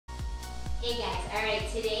Hey guys, alright,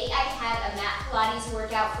 today I have a mat Pilates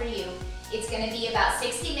workout for you. It's going to be about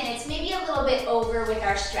 60 minutes, maybe a little bit over with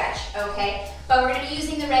our stretch, okay? But we're going to be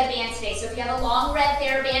using the red band today. So if you have a long red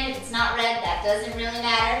Theraband, if it's not red, that doesn't really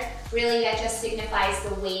matter. Really, that just signifies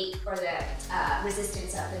the weight or the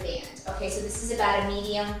resistance of the band. Okay, so this is about a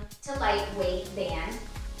medium to lightweight band.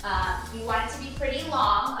 You want it to be pretty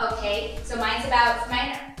long, okay? So mine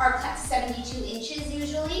are cut to 72 inches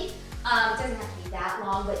usually. It doesn't have to be that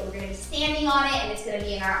long, but we're going to be standing on it and it's going to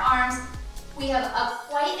be in our arms. We have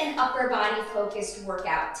quite an upper body focused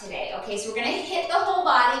workout today, okay? So we're going to hit the whole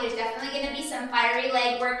body. There's definitely going to be some fiery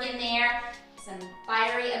leg work in there, some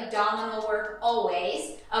fiery abdominal work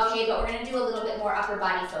always, okay? But we're going to do a little bit more upper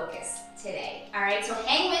body focus today, all right? So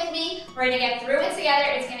hang with me. We're going to get through it together.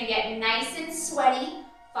 It's going to get nice and sweaty.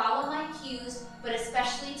 Follow my cues, but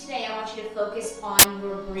especially today, I want you to focus on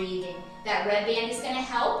your breathing. That red band is going to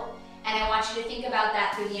help. And I want you to think about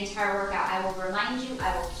that through the entire workout. I will remind you,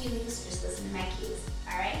 I will cue you, so just listen to my cues.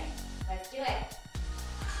 All right, let's do it.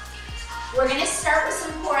 We're gonna start with some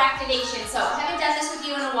core activation. So I haven't done this with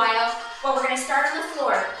you in a while, but we're gonna start on the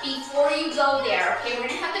floor. Before you go there, okay, we're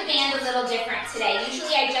gonna have the band a little different today.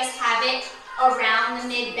 Usually I just have it around the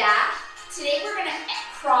mid-back. Today we're gonna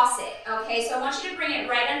cross it, okay? So I want you to bring it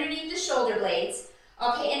right underneath the shoulder blades,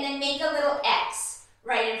 okay, and then make a little X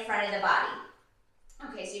right in front of the body.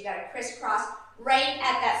 Okay, so you've got a crisscross right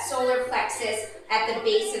at that solar plexus at the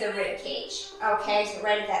base of the rib cage. Okay, so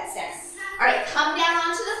right at that center. All right, come down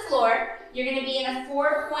onto the floor. You're going to be in a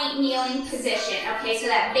 4-point kneeling position. Okay, so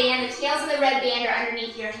that band, the tails of the red band are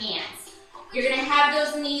underneath your hands. You're going to have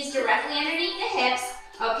those knees directly underneath the hips,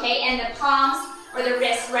 okay, and the palms or the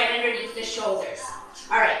wrists right underneath the shoulders.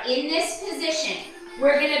 All right, in this position,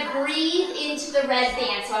 we're going to breathe into the red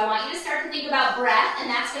band. So I want you to start to think about breath, and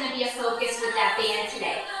that's going to be a focus with that band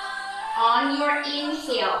today. On your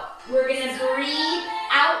inhale, we're going to breathe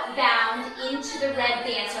outbound into the red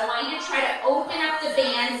band. So I want you to try to open up the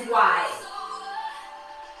band wide.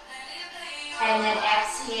 And then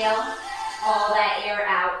exhale all that air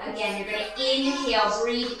out. Again, you're going to inhale,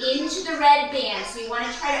 breathe into the red band. So you want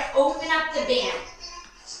to try to open up the band.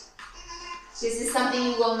 This is something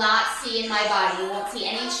you will not see in my body. You won't see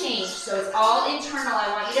any change. So it's all internal.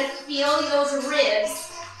 I want you to feel those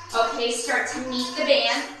ribs, okay, start to meet the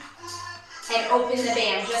band and open the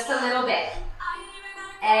band just a little bit.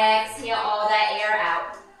 Exhale all that air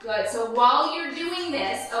out. Good. So while you're doing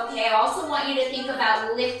this, okay, I also want you to think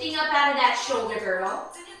about lifting up out of that shoulder girdle.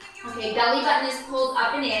 Okay, belly button is pulled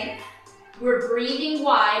up and in. We're breathing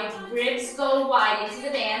wide. Ribs go wide into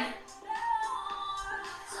the band.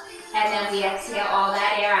 And then we exhale all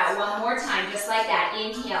that air out. One more time, just like that.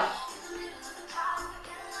 Inhale.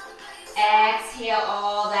 Exhale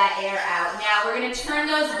all that air out. Now we're going to turn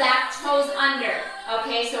those back toes under.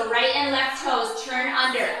 Okay, so right and left toes turn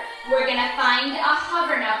under. We're going to find a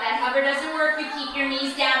hover. Now if that hover doesn't work, you keep your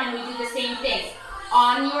knees down and we do the same thing.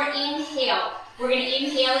 On your inhale, we're going to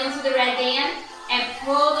inhale into the red band and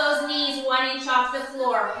pull those knees 1 inch off the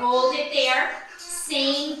floor. Hold it there.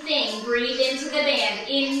 Same thing, breathe into the band,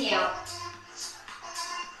 inhale.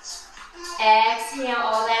 Exhale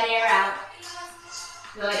all that air out.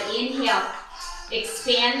 Good, inhale.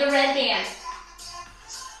 Expand the red band.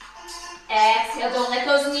 Exhale, don't let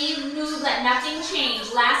those knees move, let nothing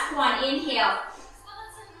change. Last one, inhale.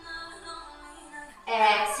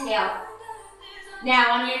 Exhale.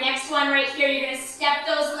 Now on your next one right here, you're going to step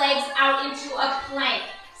those legs out into a plank.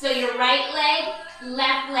 So your right leg,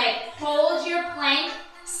 left leg, hold your plank,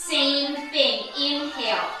 same thing,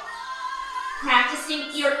 inhale. Practicing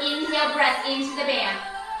your inhale breath into the band.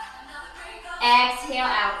 Exhale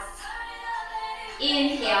out.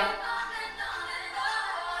 Inhale.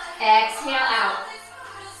 Exhale out.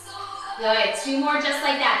 Good, 2 more just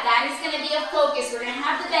like that. That is going to be a focus. We're going to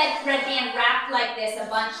have the red band wrapped like this a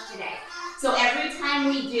bunch today. So every time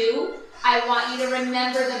we do, I want you to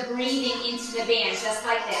remember the breathing into the band, just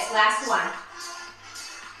like this. Last one.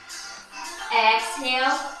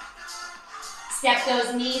 Exhale. Step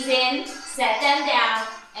those knees in, set them down,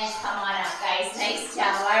 and come on up, guys. Nice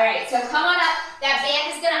job. All right, so come on up. That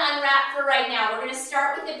band is going to unwrap for right now. We're going to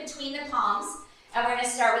start with it between the palms, and we're going to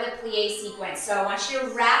start with a plie sequence. So I want you to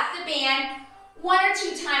wrap the band 1 or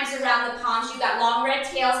 2 times around the palms. You've got long red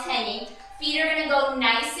tails hanging. Feet are going to go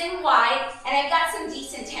nice and wide, and I've got some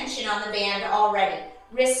decent tension on the band already.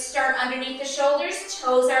 Wrists start underneath the shoulders,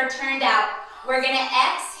 toes are turned out. We're going to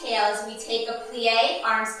exhale as we take a plie,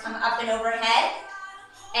 arms come up and overhead,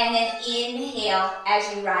 and then inhale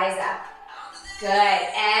as you rise up. Good,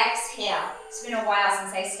 exhale. It's been a while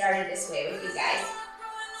since I started this way with you guys.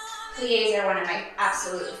 Plies are one of my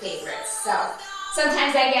absolute favorites. So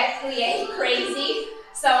Sometimes I get plie crazy,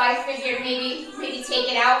 so I figured maybe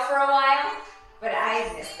take it out for a while, but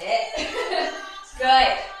I missed it.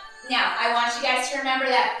 Good. Now, I want you guys to remember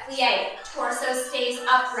that plie, torso stays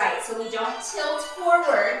upright, so we don't tilt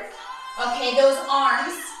forward. Okay, those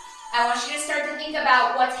arms, I want you to start to think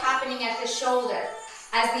about what's happening at the shoulder.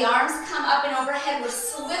 As the arms come up and overhead, we're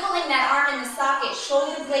swiveling that arm in the socket,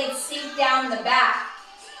 shoulder blades sink down the back,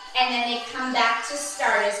 and then they come back to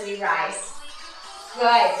start as we rise.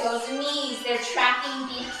 Good, those knees, they're tracking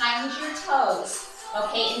behind your toes.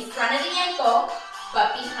 Okay, in front of the ankle,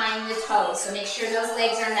 but behind the toes. So make sure those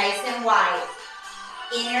legs are nice and wide.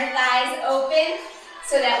 Inner thighs open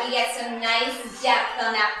so that we get some nice depth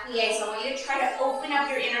on that plie. So I want you to try to open up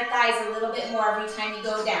your inner thighs a little bit more every time you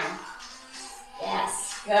go down.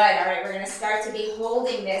 Yes, good. All right, we're gonna start to be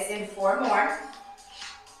holding this in 4 more.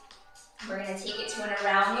 We're gonna take it to an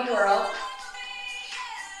around the world.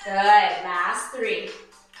 Good, last 3.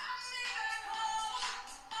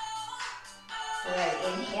 Good,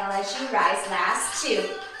 inhale as you rise, last 2.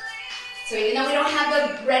 So even though we don't have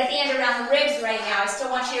the red band around the ribs right now, I still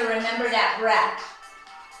want you to remember that breath.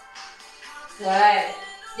 Good.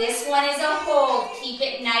 This one is a hold. Keep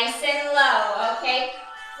it nice and low, okay?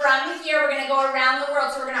 From here, we're gonna go around the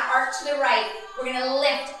world. So we're gonna arc to the right. We're gonna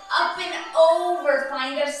lift up and over.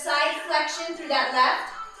 Find a side flexion through that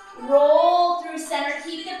left. Roll through center.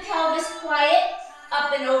 Keep the pelvis quiet.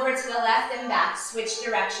 Up and over to the left and back. Switch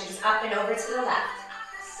directions. Up and over to the left.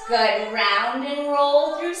 Good. Round and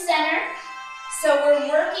roll through center. So we're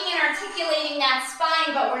working and articulating that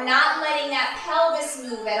spine, but we're not letting that pelvis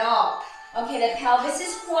move at all. Okay, the pelvis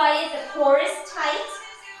is quiet. The core is tight.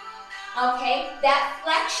 Okay, that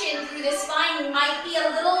flexion through the spine might be a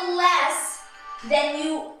little less than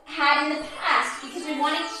you had in the past because we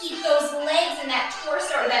want to keep those legs and that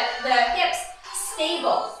torso or the hips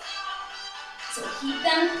stable. So keep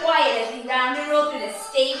them quiet as we round and roll through this.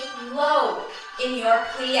 Stay low in your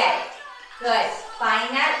plie. Good. Find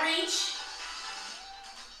that reach.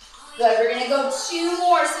 Good. We're going to go 2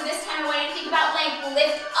 more. So this time I want you to think about length.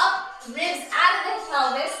 Lift up, ribs out of the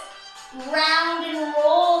pelvis. Round and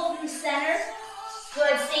roll through center.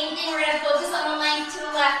 Good. Same thing. We're going to focus on the length to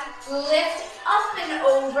the left. Lift up and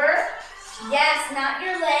over. Yes, not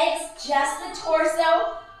your legs, just the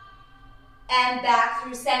torso. And back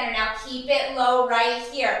through center. Now keep it low right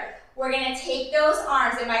here. We're going to take those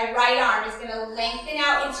arms, and my right arm is going to lengthen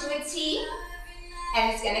out into a T,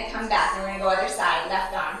 and it's going to come back. And we're going to go other side,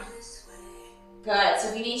 left arm. Good. So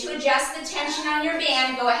if you need to adjust the tension on your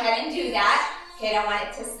band, go ahead and do that. Okay, I don't want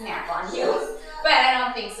it to snap on you, but I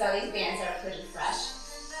don't think so. These bands are pretty fresh.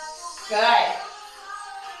 Good.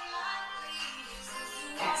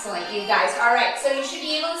 Excellent, you guys. All right, so you should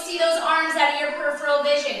be able to see those arms out of your peripheral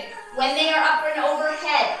vision. When they are up and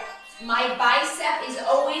overhead, my bicep is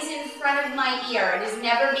always in front of my ear. It is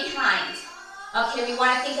never behind. Okay, we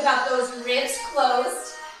want to think about those ribs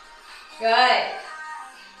closed. Good.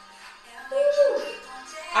 Woo.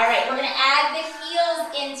 All right, we're going to add the heels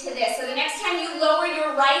into this. So the next time you lower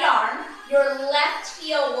your right arm, your left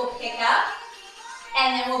heel will pick up,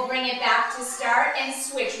 and then we'll bring it back to start and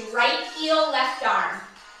switch. Right heel, left arm.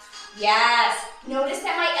 Yes. Notice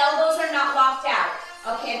that my elbows are not locked out.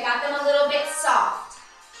 Okay, I've got them a little bit soft.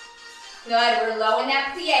 Good, we're low in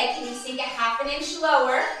that plie. Can you sink a ½ inch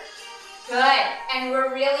lower? Good, and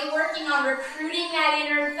we're really working on recruiting that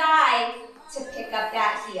inner thigh to pick up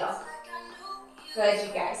that heel. Good,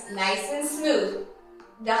 you guys, nice and smooth.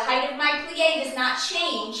 The height of my plie does not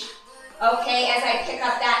change, okay, as I pick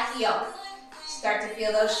up that heel. Start to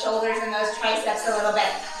feel those shoulders and those triceps a little bit.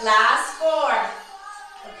 Last 4.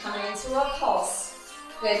 We're coming into a pulse.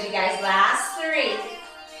 Good, you guys. Last 3.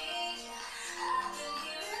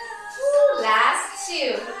 Woo, last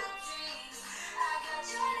 2.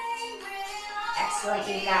 Excellent,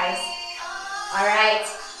 you guys. All right.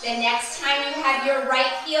 The next time you have your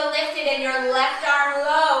right heel lifted and your left arm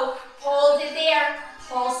low, hold it there.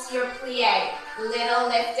 Pulse your plie. Little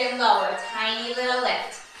lift and lower. Tiny little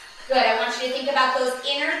lift. Good. I want you to think about those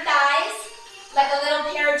inner thighs like a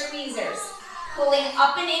little pair of tweezers. Pulling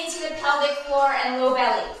up and into the pelvic floor and low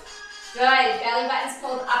belly. Good. Belly button's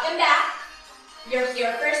pulled up and back. You're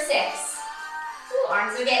here for 6. Ooh,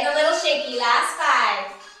 arms are getting a little shaky. Last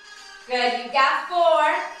 5. Good. You've got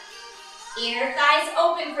 4. Inner thighs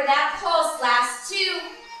open for that pulse. Last 2.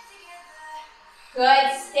 Good.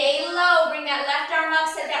 Stay low. Bring that left arm up.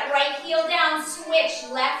 Set that right heel down. Switch.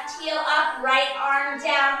 Left heel up. Right arm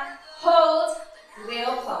down. Hold.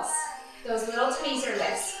 Little pulse. Those little tweezer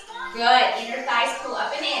lifts. Good. Inner thighs pull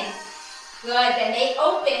up and in. Good. Then they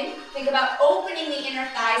open. Think about opening the inner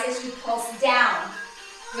thighs as you pulse down.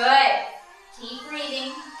 Good. Keep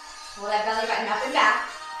breathing. Pull that belly button up and back.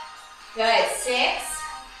 Good, 6.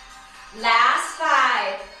 Last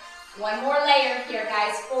 5. One more layer here,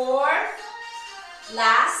 guys. 4.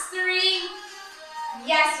 Last 3.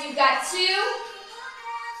 Yes, you've got 2.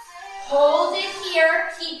 Hold it here.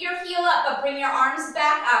 Keep your heel up, but bring your arms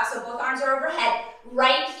back up so both arms are overhead.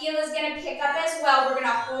 Right heel is going to pick up as well. We're going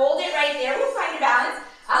to hold it right there. We'll find your balance.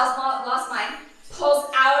 I lost mine.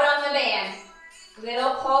 Pulse out on the band.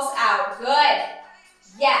 Little pulse out. Good.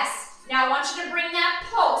 Yes. Now I want you to bring that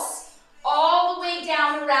pulse all the way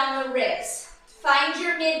down around the ribs. Find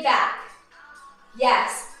your mid back.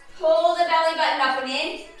 Yes. Pull the belly button up and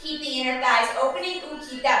in. Keep the inner thighs opening. Ooh,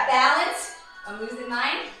 keep that balance. I'm losing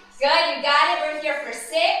mine. Good, you got it. We're here for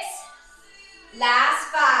 6.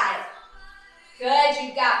 Last 5. Good,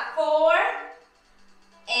 you've got 4.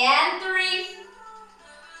 And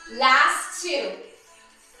 3. Last 2.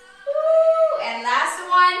 Woo. And last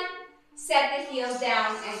 1. Set the heels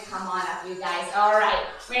down and come on up, you guys. All right,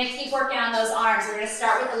 we're gonna keep working on those arms. We're gonna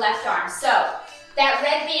start with the left arm. So, that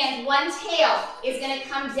red band, one tail, is gonna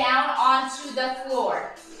come down onto the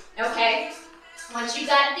floor, okay? Once you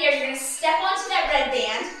got it there, you're gonna step onto that red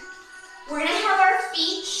band. We're gonna have our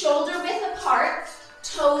feet shoulder width apart,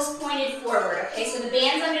 toes pointed forward, okay? So the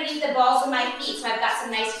band's underneath the balls of my feet, so I've got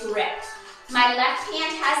some nice grip. My left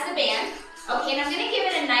hand has the band, okay, and I'm gonna give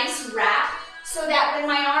it a nice wrap so that when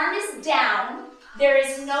my arm is down, there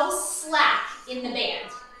is no slack in the band,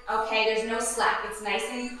 okay? There's no slack, it's nice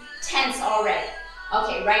and tense already.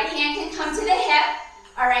 Okay, right hand can come to the hip.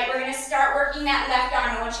 All right, we're gonna start working that left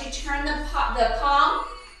arm. I want you to turn the palm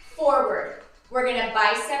forward. We're gonna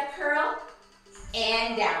bicep curl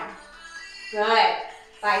and down. Good.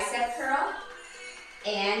 Bicep curl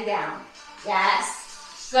and down.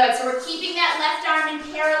 Yes. Good. So we're keeping that left arm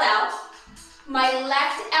in parallel. My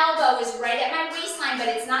left elbow is right at my waistline, but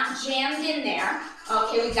it's not jammed in there.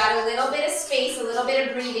 Okay, we've got a little bit of space, a little bit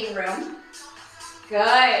of breathing room.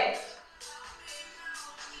 Good.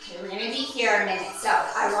 Okay, we're gonna be here a minute. So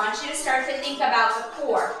I want you to start to think about the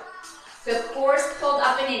core. The core is pulled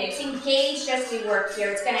up and in. It's engaged as we work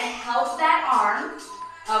here. It's gonna help that arm,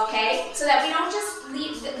 okay? So that we don't just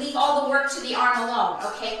leave all the work to the arm alone,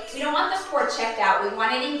 okay? We don't want the core checked out. We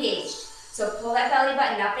want it engaged. So pull that belly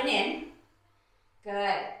button up and in.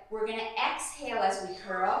 Good. We're gonna exhale as we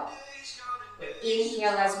curl.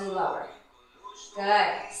 Inhale as we lower.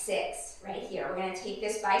 Good. 6. Right here. We're gonna take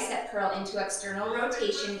this bicep curl into external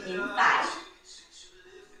rotation in 5.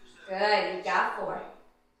 Good. You got 4.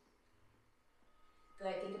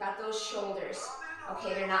 Good. Think about those shoulders.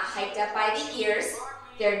 Okay, they're not hiked up by the ears.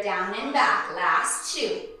 They're down and back. Last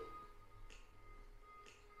 2.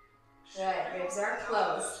 Good. Ribs are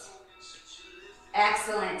closed.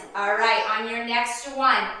 Excellent. All right, on your next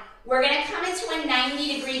one, we're gonna come into a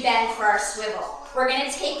 90-degree bend for our swivel. We're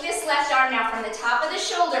gonna take this left arm now from the top of the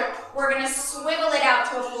shoulder, we're gonna swivel it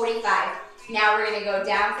out to a 45. Now we're gonna go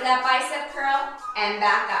down for that bicep curl and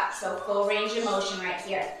back up. So full range of motion right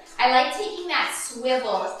here. I like taking that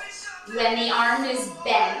swivel when the arm is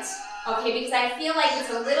bent, okay, because I feel like it's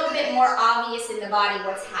a little bit more obvious in the body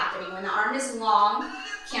what's happening. When the arm is long,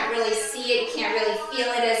 can't really see it, can't really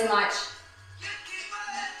feel it as much.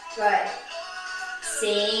 Good.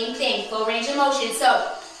 Same thing, full range of motion.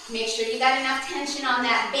 So make sure you got enough tension on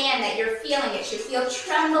that band that you're feeling. It should feel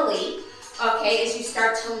trembly, okay, as you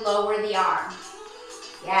start to lower the arm.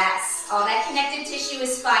 Yes, all that connective tissue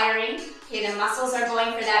is firing. Okay, the muscles are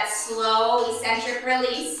going for that slow, eccentric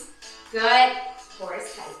release. Good. Core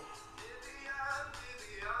is tight.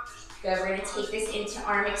 Good, we're gonna take this into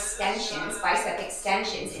arm extensions, bicep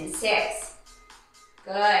extensions in 6.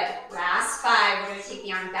 Good. Last 5. We're going to take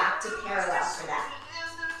the arm back to parallel for that.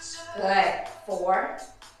 Good. 4.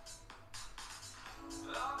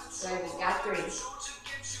 Good. We've got 3. Excellent,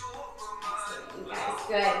 you guys.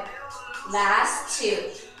 Good. Last 2.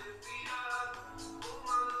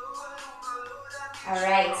 All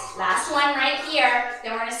right. Last one right here.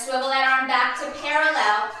 Then we're going to swivel that arm back to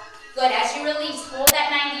parallel. Good. As you release, hold that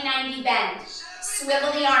 90-90 bend.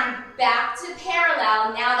 Swivel the arm back to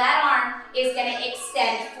parallel. Now that arm is going to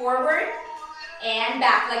extend forward and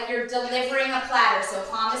back like you're delivering a platter. So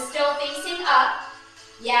palm is still facing up.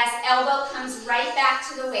 Yes, elbow comes right back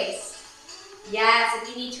to the waist. Yes,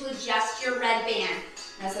 if you need to adjust your red band.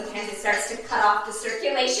 Now sometimes it starts to cut off the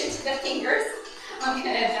circulation to the fingers. I'm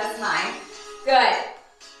going to adjust mine. Good.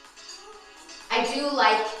 I do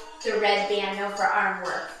like the red band though for arm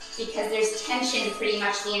work because there's tension pretty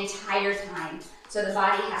much the entire time. So the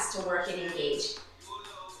body has to work and engage.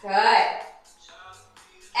 Good.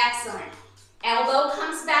 Excellent. Elbow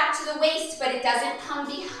comes back to the waist, but it doesn't come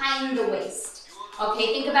behind the waist.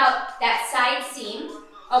 Okay, think about that side seam.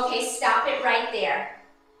 Okay, stop it right there.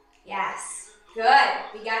 Yes, good.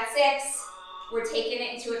 We got 6. We're taking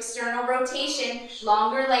it into external rotation.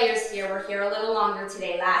 Longer layers here. We're here a little longer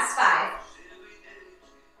today. Last 5.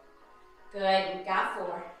 Good, you got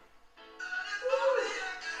 4.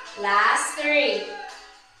 Last 3.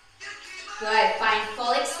 Good, find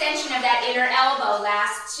full extension of that inner elbow.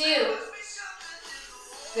 Last 2.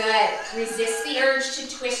 Good, resist the urge to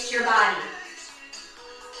twist your body.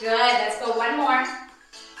 Good, let's go one more.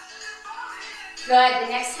 Good, the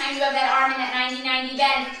next time you have that arm in that 90-90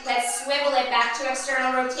 bend, let's swivel it back to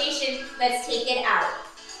external rotation. Let's take it out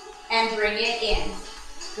and bring it in.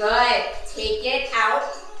 Good, take it out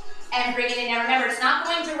and bring it in. Now remember, it's not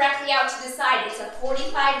going directly out to the side. It's a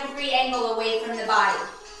 45-degree angle away from the body.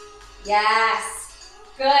 Yes,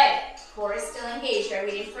 good. Core is still engaged, right? We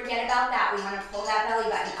didn't forget about that. We want to pull that belly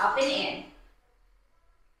button up and in.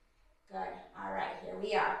 Good, all right, here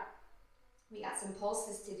we are. We got some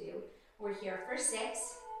pulses to do. We're here for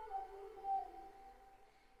 6.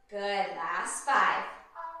 Good, last 5.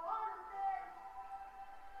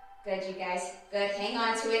 Good, you guys. Good, hang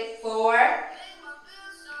on to it. 4.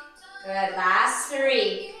 Good, last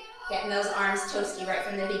 3. Getting those arms toasty right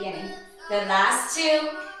from the beginning. Good, last 2.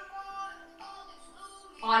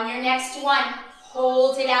 On your next one,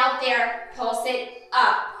 hold it out there. Pulse it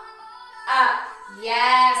up, up.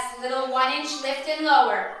 Yes, little 1-inch lift and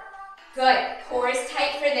lower. Good, core is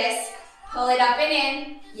tight for this. Pull it up and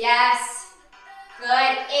in. Yes.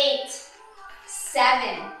 Good. 8,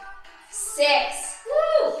 7, 6,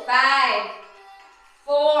 woo, 5,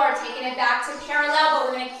 4. Taking it back to parallel, but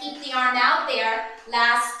we're going to keep the arm out there.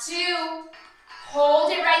 Last 2.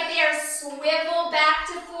 Hold it right there. Swivel back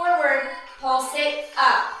to forward. Pulse it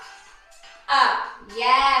up. Up.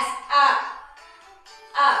 Yes. Up.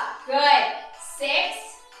 Up. Good. 6,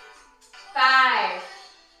 5,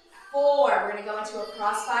 4. We're going to go into a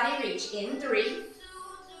cross-body reach in 3.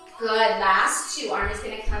 Good. Last 2. Arm is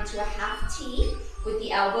going to come to a half T with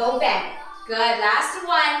the elbow bent. Good. Last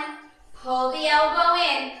 1. Pull the elbow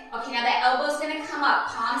in. Okay, now that elbow's going to come up.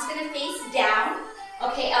 Palm's going to face down.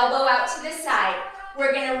 Okay, elbow out to the side.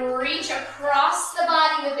 We're going to reach across the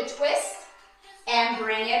body with a twist and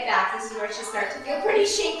bring it back. This is where it should start to feel pretty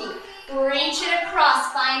shaky. Reach it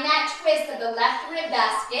across. Find that twist of the left rib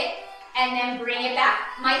basket and then bring it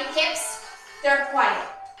back. My hips, they're quiet.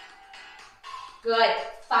 Good.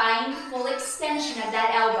 Find full extension of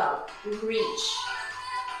that elbow. Reach.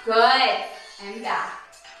 Good. And back.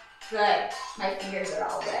 Good. My fingers are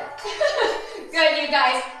all red. Good, you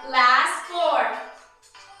guys. Last 4.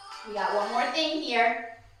 We got one more thing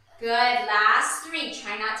here. Good. Last 3.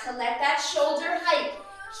 Try not to let that shoulder hike.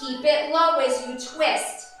 Keep it low as you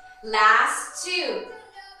twist. Last 2.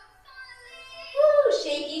 Woo,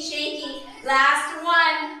 shaky, shaky. Last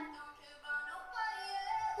 1.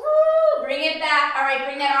 Woo, bring it back. All right,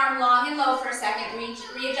 bring that arm long and low for a second.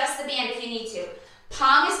 Readjust the band if you need to.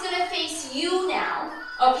 Palm is going to face you now.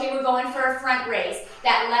 Okay, we're going for a front raise.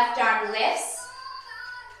 That left arm lifts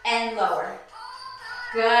and lower.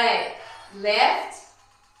 Good. Lift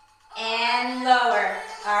and lower.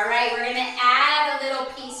 All right, we're going to add a little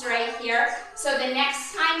piece right here. So the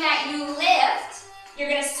next time that you lift, you're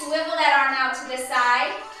going to swivel that arm out to the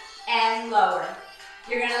side and lower.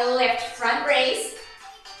 You're going to lift, front raise,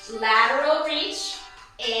 lateral reach,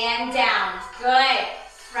 and down. Good.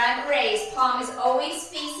 Front raise. Palm is always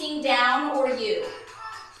facing down or you.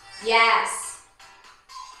 Yes.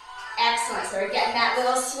 Excellent. So we're getting that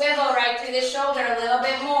little swivel right through the shoulder a little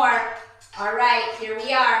bit more. All right, here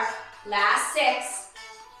we are. Last 6.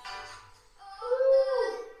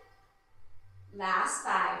 Woo. Last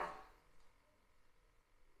 5.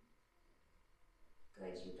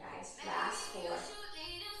 Good, you guys. Last 4.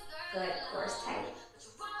 Good, core is tight.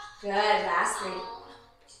 Good, last 3.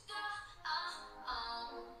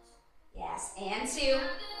 Yes, and 2.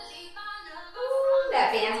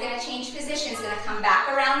 That band's going to change position. It's going to come back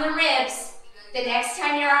around the ribs. The next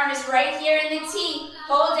time your arm is right here in the T,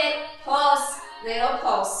 hold it, pulse, little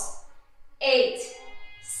pulse. 8,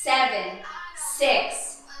 7,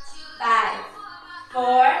 6, 5,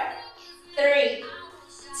 4, 3,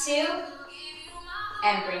 2,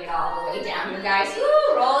 and bring it all the way down, you guys.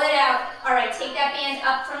 Woo, roll it out. All right, take that band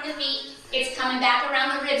up from the feet. It's coming back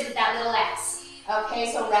around the ribs with that little X. Okay,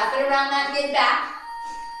 so wrap it around that mid-back.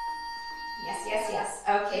 Yes, yes, yes.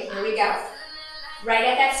 Okay, here we go. Right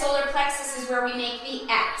at that solar plexus is where we make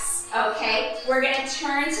the X. Okay, we're going to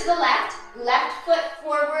turn to the left. Left foot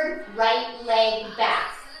forward, right leg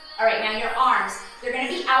back. All right, now your arms, they're going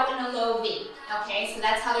to be out in a low V. Okay, so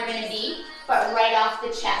that's how they're going to be, but right off the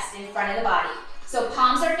chest in front of the body. So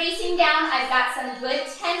palms are facing down. I've got some good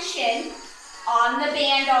tension on the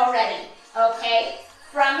band already, okay?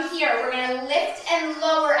 From here, we're gonna lift and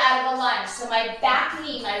lower out of a lunge. So my back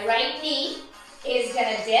knee, my right knee is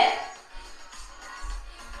gonna dip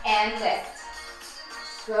and lift.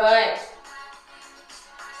 Good.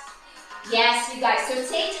 Yes, you guys, so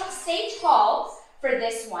stay tall for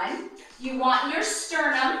this one. You want your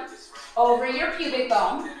sternum over your pubic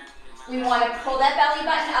bone. We want to pull that belly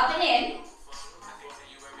button up and in.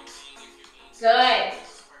 Good.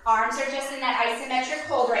 Arms are just in that isometric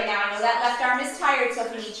hold right now. I know that left arm is tired, so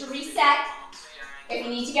if you need to reset, if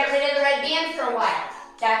you need to get rid of the red band for a while,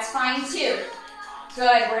 that's fine too.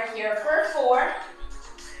 Good, we're here for 4.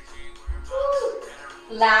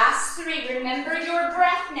 Woo. Last 3, remember your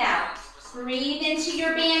breath now. Breathe into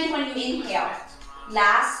your band when you inhale.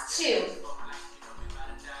 Last 2.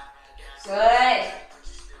 Good.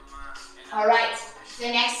 All right, the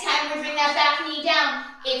next time we bring that back knee down,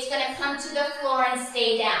 it's gonna come to the floor and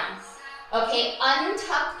stay down. Okay,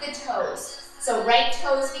 untuck the toes. So right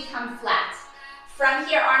toes become flat. From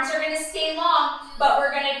here, arms are gonna stay long, but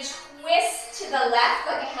we're gonna twist to the left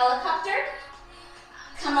like a helicopter.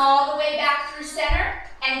 Come all the way back through center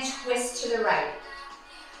and twist to the right.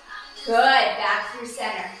 Good, back through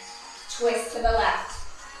center. Twist to the left.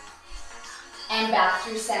 And back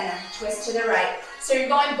through center. Twist to the right. So you're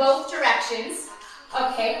going both directions.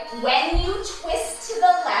 Okay, when you twist to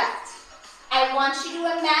the left, I want you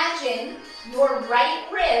to imagine your right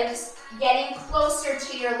ribs getting closer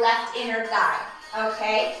to your left inner thigh.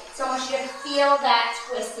 Okay, so I want you to feel that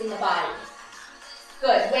twist in the body.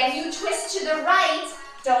 Good, when you twist to the right,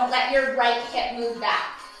 don't let your right hip move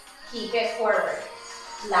back. Keep it forward.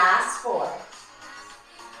 Last 4.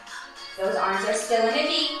 Those arms are still in a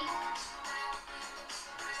V.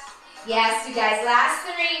 Yes, you guys, last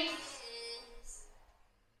 3.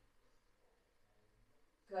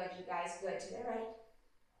 Good, you guys, good to the right.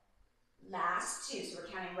 Last 2, so we're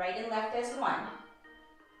counting right and left as 1.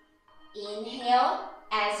 Inhale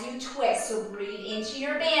as you twist, so breathe into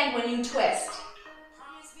your band when you twist.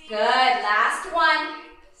 Good, last 1.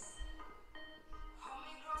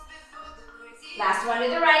 Last 1 to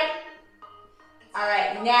the right. All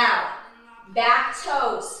right, now, back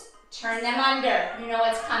toes, turn them under. You know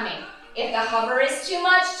what's coming. If the hover is too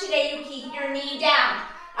much today, you keep your knee down.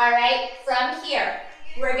 All right, from here,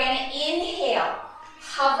 we're gonna inhale.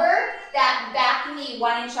 Hover that back knee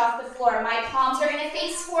 1 inch off the floor. My palms are gonna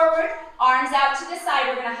face forward, arms out to the side.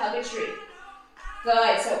 We're gonna hug a tree.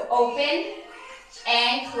 Good, so open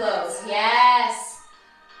and close. Yes,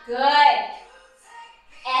 good.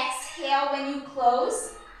 Exhale when you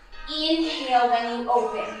close. Inhale when you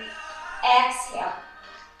open. Exhale.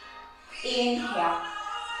 Inhale.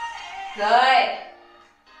 Good.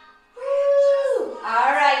 Woo.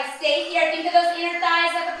 All right, stay here. Think of those inner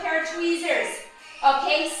thighs like a pair of tweezers.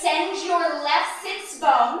 Okay, send your left sits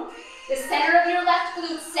bone, the center of your left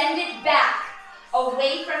glute, send it back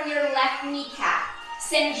away from your left kneecap.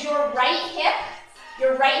 Send your right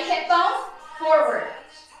hip bone forward.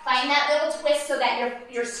 Find that little twist so that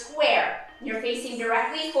you're square. You're facing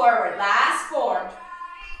directly forward. Last 4.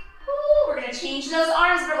 Woo, we're gonna change those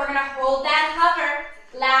arms, but we're gonna hold that hover.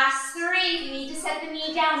 Last 3. If you need to set the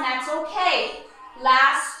knee down, that's okay.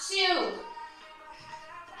 Last 2.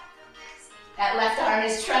 That left arm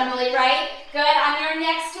is trembling, right? Good, on your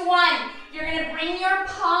next one, you're gonna bring your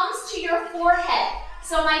palms to your forehead.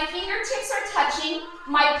 So my fingertips are touching,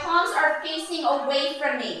 my palms are facing away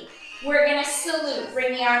from me. We're gonna salute.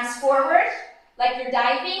 Bring the arms forward, like you're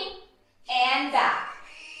diving, and back.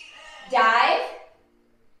 Dive,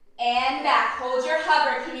 and back. Hold your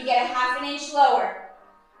hover. Can you get a 1/2 inch lower?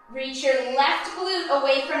 Reach your left glute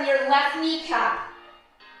away from your left kneecap.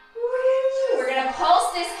 Woo. We're gonna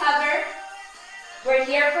pulse this hover. We're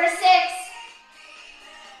here for 6.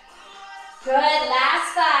 Good,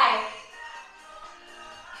 last 5.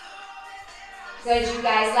 Good, you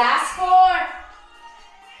guys, last 4.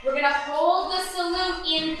 We're gonna hold the salute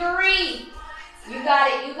in 3. You got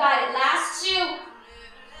it, you got it. Last 2.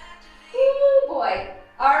 Woo, boy.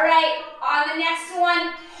 All right, on the next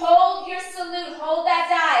one, hold your salute, hold that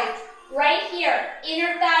dive. Right here,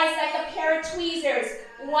 inner thighs like a pair of tweezers.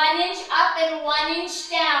 1 inch up and 1 inch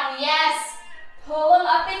down, yes. Pull them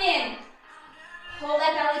up and in. Pull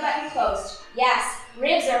that belly button closed. Yes,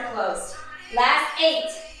 ribs are closed. Last 8.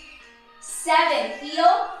 7,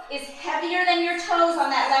 heel is heavier than your toes on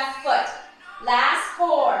that left foot. Last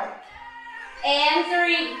 4. And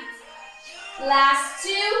 3. Last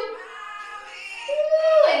 2.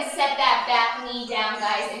 Woo, and set that back knee down,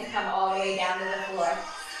 guys, and come all the way down to the floor.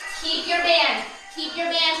 Keep your band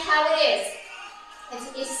how it is.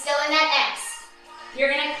 It's still in that X.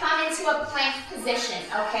 you're gonna come into a plank position,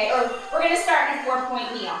 okay? Or we're gonna start in a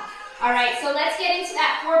 4-point kneel. All right, so let's get into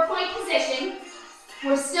that 4-point position.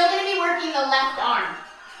 We're still gonna be working the left arm.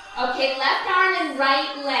 Okay, left arm and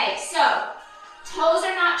right leg. So, toes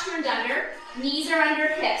are not turned under, knees are under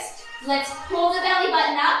hips. Let's pull the belly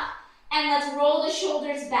button up and let's roll the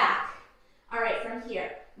shoulders back. All right, from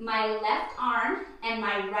here, my left arm and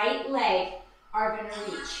my right leg are gonna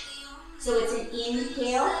reach. So it's an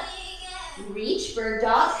inhale, reach, bird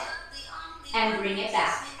dog, and bring it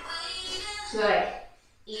back. Good.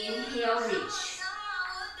 Inhale, reach,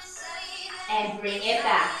 and bring it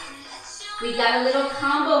back. We've got a little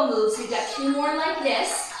combo move, so we've got 2 more like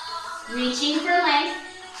this. Reaching for length.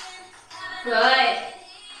 Good.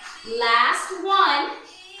 Last one.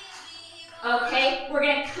 Okay, we're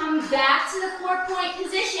gonna come back to the 4-point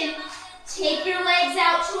position. Take your legs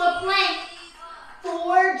out to a plank.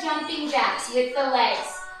 4 jumping jacks with the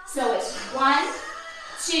legs. So it's 1,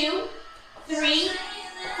 2, 3,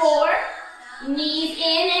 4. Knees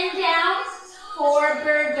in and down. 4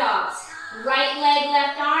 bird dogs. Right leg,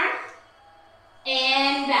 left arm.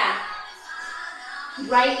 And back.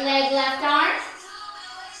 Right leg, left arm.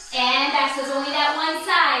 And back. So it's only that one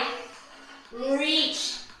side.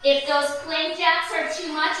 Reach. If those plank jacks are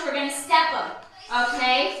too much, we're going to step them.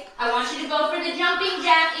 Okay? I want you to go for the jumping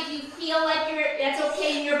jack if you feel like that's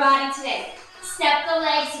okay in your body today. Step the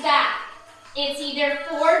legs back. It's either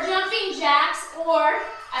 4 jumping jacks or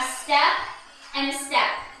a step and a step.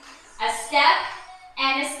 A step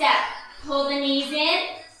and a step. Pull the knees in.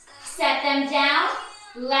 Set them down.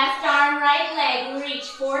 Left arm, right leg. Reach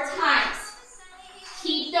 4 times.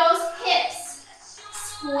 Keep those hips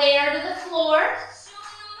square to the floor.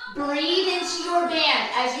 Breathe into your band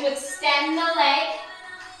as you extend the leg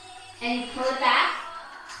and you pull it back.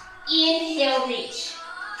 Inhale, reach.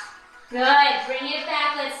 Good. Bring it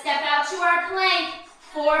back. Let's step out to our plank.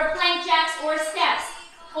 4 plank jacks or steps.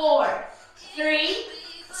 4, 3,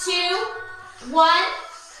 2, 1.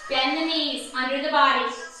 Bend the knees under the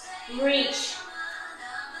body. Reach.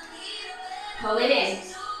 Pull it in.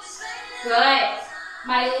 Good.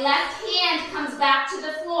 My left hand comes back to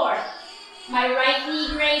the floor. My right knee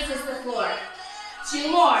grazes the floor.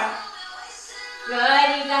 2 more.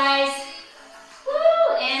 Good, you guys.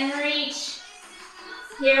 Woo, and reach.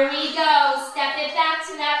 Here we go. Step it back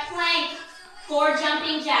to that plank. 4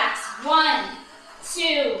 jumping jacks. 1,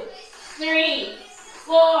 2, 3,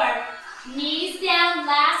 4. Knees down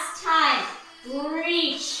last time.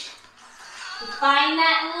 Reach. Find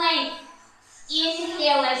that length.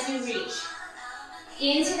 Inhale as you reach.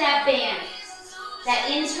 Into that band.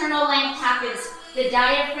 That internal length happens. The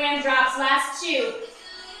diaphragm drops. Last 2.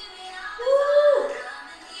 Woo.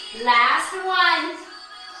 Last 1.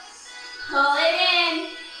 Pull it in.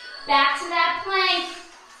 Back to that plank.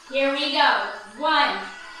 Here we go. 1,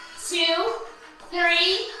 2,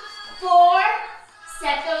 3, 4.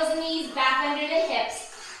 Set those knees back under the hips.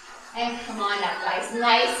 And come on up, guys.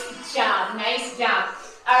 Nice job. Nice job.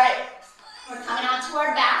 All right. We're coming onto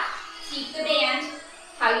our back. Keep the band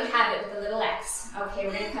how you have it with a little X. Okay,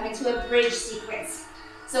 we're going to come into a bridge sequence.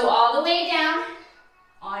 So all the way down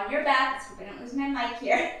on your back. Let's hope I don't lose my mic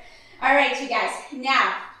here. All right, you guys.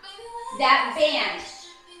 Now, that band,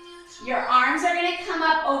 your arms are going to come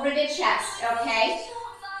up over the chest, okay?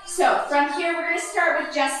 So from here, we're going to start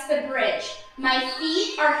with just the bridge. My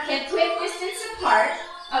feet are hip-width distance apart,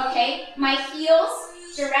 okay? My heels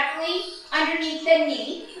directly underneath the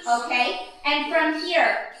knee, okay? And from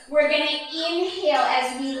here, we're going to inhale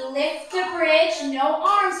as we lift the bridge. No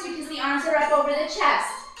arms because the arms are up over the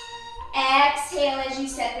chest. Exhale as you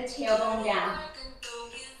set the tailbone down.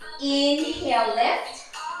 Inhale, lift.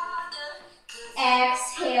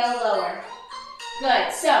 Exhale, lower.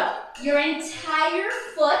 Good. So your entire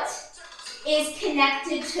foot is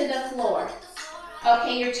connected to the floor.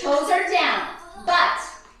 Okay, your toes are down, but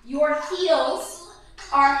your heels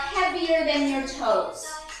are heavier than your toes.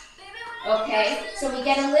 Okay, so we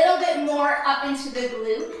get a little bit more up into the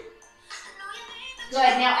glute.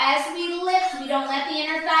 Good, now as we lift, we don't let the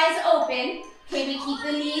inner thighs open. Okay, we keep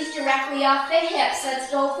the knees directly off the hips.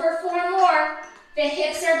 Let's go for 4 more. The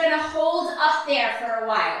hips are gonna hold up there for a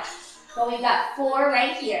while. But we've got 4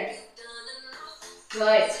 right here.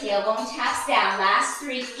 Good, tailbone taps down. Last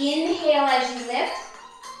 3, inhale as you lift.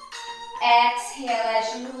 Exhale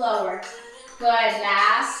as you lower. Good,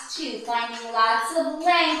 last 2, finding lots of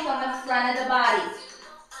length on the front of the body.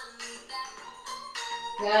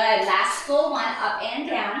 Good, last full one, up and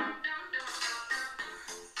down.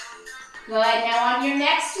 Good, now on your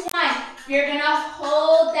next one, you're gonna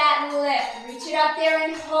hold that lift. Reach it up there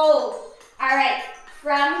and hold. All right,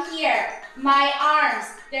 from here, My arms,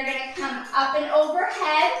 they're gonna come up and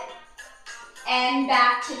overhead and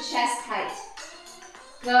back to chest height.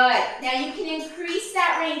 Good. Now you can increase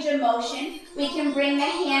that range of motion. We can bring the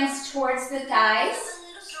hands towards the thighs.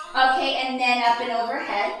 Okay, and then up and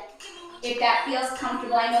overhead, if that feels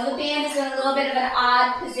comfortable. I know the band is in a little bit of an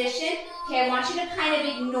odd position. Okay, I want you to kind of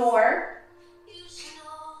ignore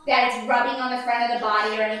that it's rubbing on the front of the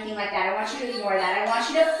body or anything like that. I want you to ignore that. I want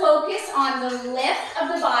you to focus on the lift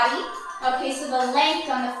of the body. Okay, so the length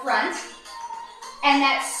on the front and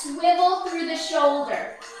that swivel through the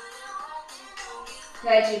shoulder.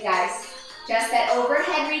 Good, you guys. Just that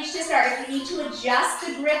overhead reach to start. If you need to adjust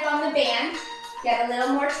the grip on the band, get a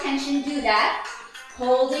little more tension, do that.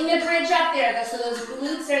 Holding the bridge up there, so those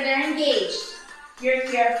glutes are there engaged. You're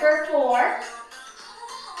here for 4.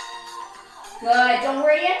 Good. Don't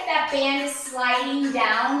worry if that band is sliding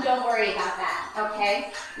down. Don't worry about that,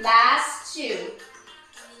 okay? Last 2.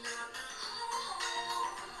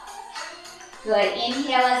 Good.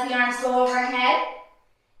 Inhale as the arms go overhead.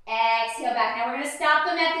 Exhale back. Now we're going to stop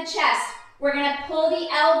them at the chest. We're going to pull the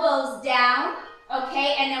elbows down,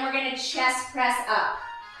 okay? And then we're going to chest press up.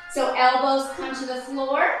 So elbows come to the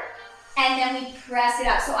floor, and then we press it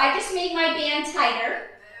up. So I just made my band tighter.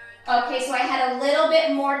 Okay, so I had a little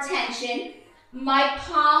bit more tension. My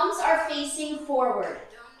palms are facing forward.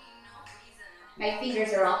 My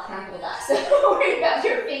fingers are all crumpled up, so don't worry about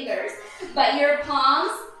your fingers. But your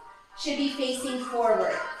palms should be facing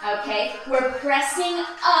forward, okay? We're pressing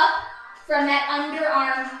up from that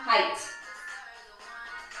underarm height.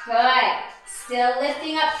 Good. Still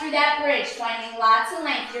lifting up through that bridge, finding lots of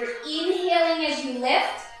length. You're inhaling as you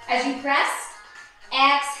lift, as you press,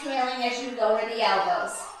 exhaling as you lower the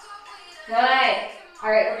elbows. Good.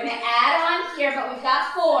 All right, we're gonna add on here, but we've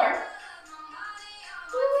got 4.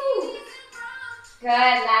 Woo. Good,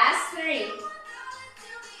 last 3.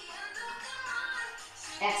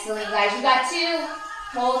 Excellent, guys, you got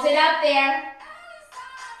 2. Hold it up there.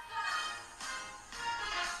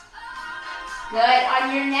 Good,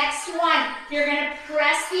 on your next one, you're gonna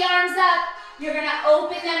press the arms up. You're gonna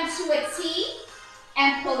open them to a T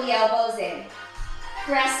and pull the elbows in.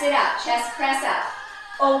 Press it up, chest press up.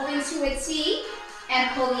 Open to a T and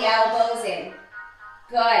pull the elbows in.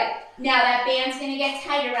 Good. Now that band's gonna get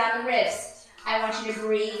tight around the wrist. I want you to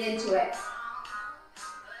breathe into it.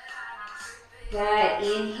 Good,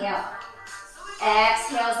 inhale.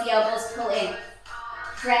 Exhale as the elbows pull in.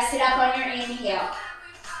 Press it up on your inhale.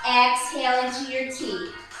 Exhale into your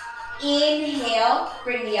T. Inhale,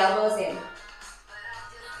 bring the elbows in.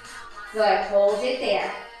 Good, hold it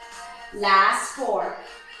there. Last 4.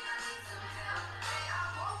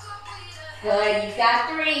 Good, you've got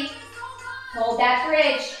 3. Hold that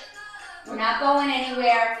bridge. We're not going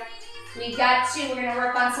anywhere. We've got 2. We're gonna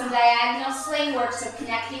work on some diagonal sling work, so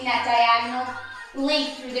connecting that diagonal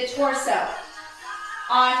link through the torso.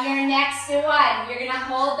 On your next one, you're gonna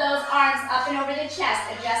hold those arms up and over the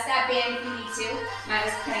chest. Adjust that band if you need to. Mine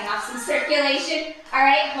was cutting off some circulation. All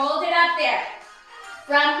right, hold it up there.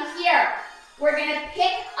 From here, we're gonna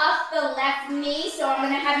pick up the left knee, so I'm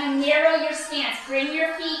gonna have you narrow your stance. Bring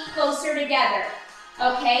your feet closer together,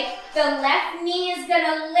 okay? The left knee is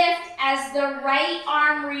gonna lift as the right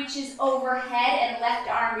arm reaches overhead and left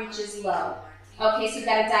arm reaches low. Okay, so you've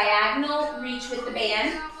got a diagonal reach with the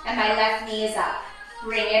band, and my left knee is up.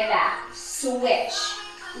 Bring it back, switch.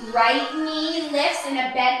 Right knee lifts in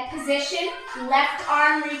a bent position, left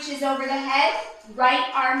arm reaches over the head, right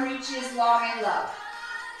arm reaches long and low.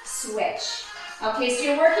 Switch. Okay, so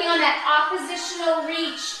you're working on that oppositional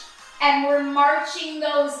reach, and we're marching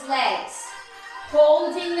those legs.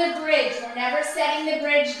 Holding the bridge, we're never setting the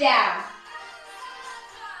bridge down.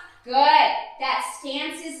 Good, that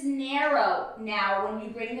stance is narrow. Now, when you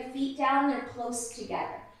bring the feet down, they're close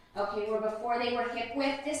together. Okay, where before they were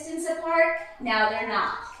hip-width distance apart, now they're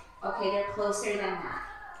not. Okay, they're closer than that.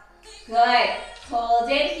 Good,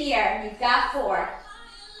 hold it here. You've got 4.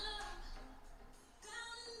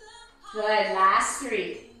 Good, last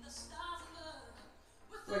 3.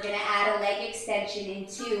 We're gonna add a leg extension in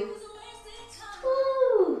 2.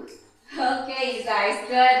 Woo. Okay, you guys,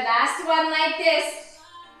 good. Last one like this.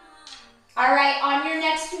 All right, on your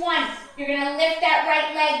next one, you're gonna lift that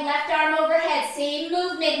right leg, left arm overhead. Same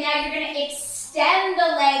movement. Now you're gonna extend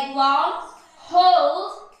the leg long.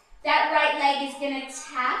 Hold. That right leg is gonna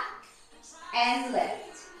tap and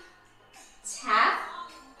lift. Tap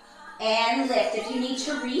and lift. If you need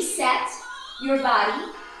to reset your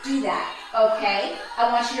body, do that, okay? I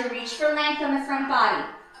want you to reach for length on the front body.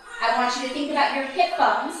 I want you to think about your hip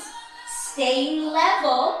bones staying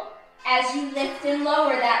level as you lift and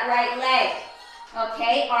lower that right leg.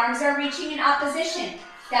 Okay, arms are reaching in opposition.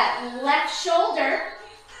 that left shoulder,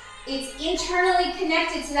 it's internally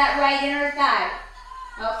connected to that right inner thigh.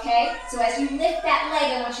 Okay, so as you lift that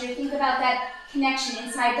leg, I want you to think about that connection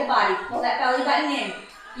inside the body. Pull that belly button in.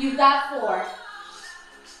 You've got 4.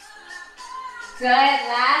 Good,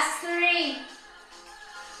 last 3.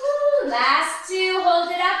 Woo, last 2,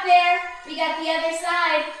 hold it up there. We got the other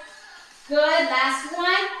side. Good, last 1.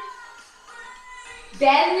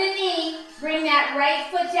 Bend the knee, bring that right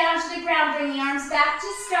foot down to the ground, bring the arms back to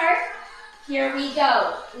start. Here we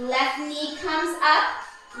go. Left knee comes up,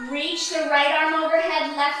 reach the right arm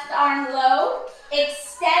overhead, left arm low,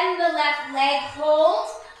 extend the left leg, hold,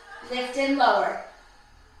 lift and lower.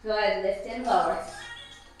 Good, lift and lower.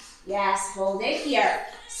 Yes, hold it here.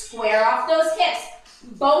 Square off those hips.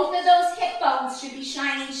 Both of those hip bones should be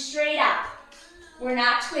shining straight up. We're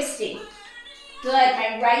not twisting. Good,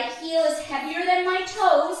 my right heel is heavier than my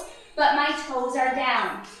toes, but my toes are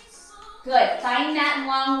down. Good, find that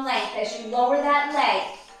long length as you lower that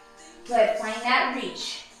leg. Good, find that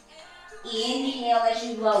reach. Inhale as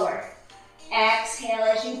you lower. Exhale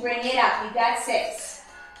as you bring it up. You got 6.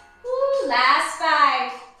 Woo, last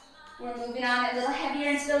 5. We're moving on a little heavier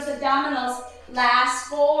into those abdominals. Last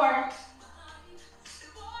 4.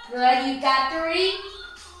 Good, you've got 3.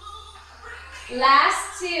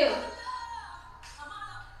 Last 2.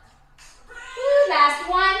 Last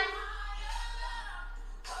 1.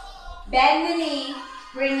 Bend the knee,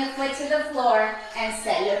 bring the foot to the floor, and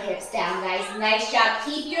set your hips down, guys. Nice job.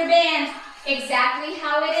 Keep your band exactly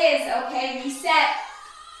how it is, okay? Reset.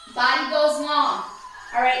 Body goes long.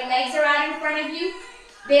 All right, legs are out in front of you.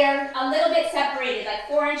 They're a little bit separated, like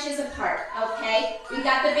 4 inches apart, okay? We've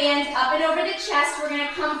got the band up and over the chest. We're going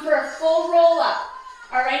to come for a full roll up.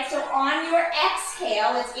 All right, so on your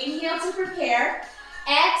exhale, let's inhale to prepare.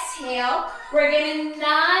 Exhale, we're going to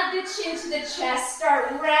nod the chin to the chest,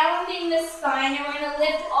 start rounding the spine, and we're going to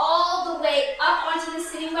lift all the way up onto the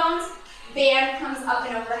sitting bones. Band comes up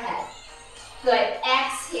and overhead. Good.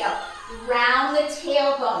 Exhale, round the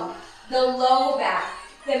tailbone, the low back,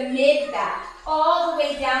 the mid back, all the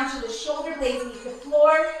way down to the shoulder blades meet the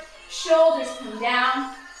floor. Shoulders come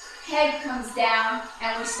down, head comes down,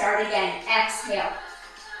 and we start again. Exhale,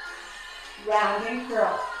 round and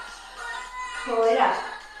curl. Pull it up.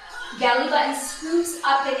 Belly button scoops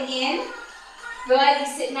up and in. Good, you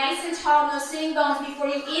sit nice and tall in those sitting bones before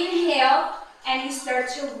you inhale, and you start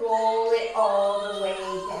to roll it all the way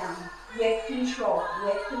down. With control,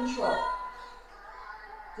 with control.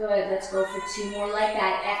 Good, let's go for 2 more like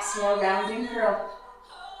that. Exhale, round and curl.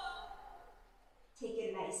 Take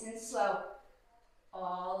it nice and slow.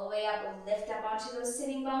 All the way up, lift up onto those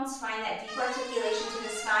sitting bones. Find that deep articulation to the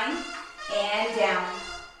spine, and down.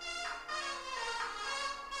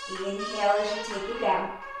 Inhale as you take it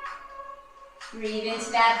down. Breathe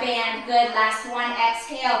into that band. Good. Last 1.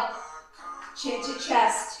 Exhale. Chin to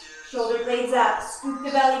chest. Shoulder blades up. Scoop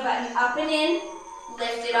the belly button up and in.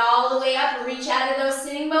 Lift it all the way up. Reach out of those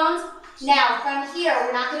sitting bones. Now, from here,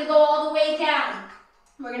 we're not going to go all the way down.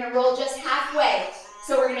 We're going to roll just halfway.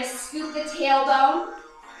 So we're going to scoop the tailbone,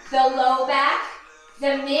 the low back,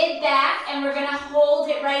 the mid back, and we're going to hold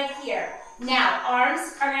it right here. Now,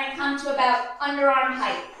 arms are going to come to about underarm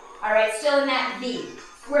height. All right, still in that V.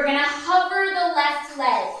 We're gonna hover the left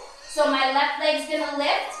leg. So my left leg's gonna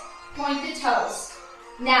lift, point the toes.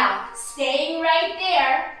 Now, staying right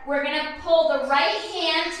there, we're gonna pull the right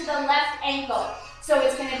hand to the left ankle. So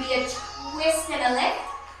it's gonna be a twist and a lift,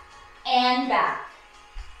 and back.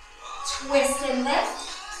 Twist and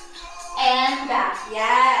lift, and back.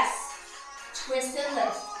 Yes. Twist and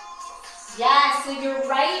lift. Yes, so your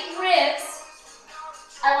right ribs,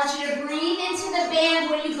 I want you to breathe into the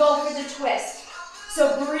band when you go for the twist.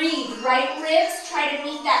 So breathe, right ribs, try to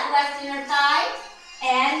meet that left inner thigh,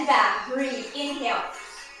 and back. Breathe, inhale.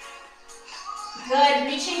 Good,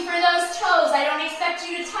 reaching for those toes. I don't expect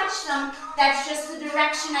you to touch them. That's just the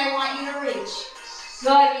direction I want you to reach.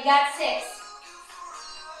 Good, we got 6.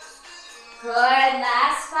 Good,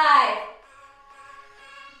 last 5.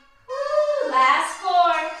 Woo, last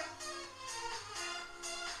 4.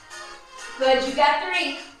 Good, you got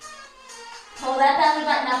 3. Pull that belly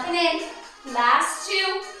button up and in. Last 2.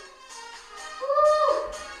 Woo.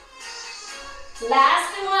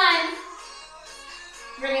 Last 1.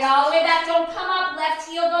 Bring it all the way back. Don't come up. Left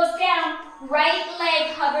heel goes down. Right leg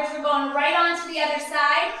hovers. We're going right onto the other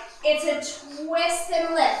side. It's a twist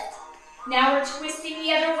and lift. Now we're twisting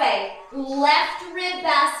the other way. Left rib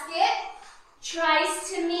basket tries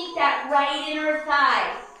to meet that right inner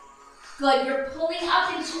thigh. Good, you're pulling up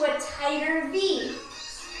into a tighter V.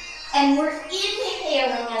 And we're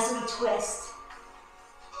inhaling as we twist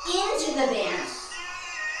into the band.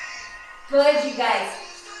 Good, you guys.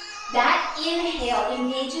 That inhale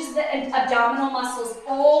engages the abdominal muscles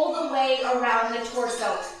all the way around the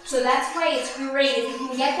torso. So that's why it's great. If you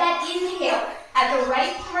can get that inhale at the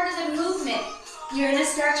right part of the movement, you're gonna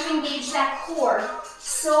start to engage that core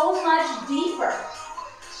so much deeper.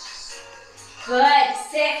 Good,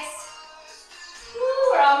 6. Woo,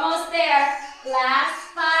 we're almost there. Last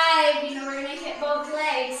 5, you know we're gonna hit both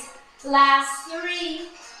legs. Last 3.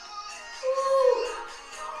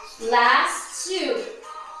 Woo. Last 2.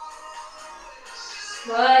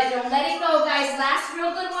 Good, don't let it go, guys. Last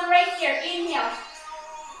real good one right here. Inhale.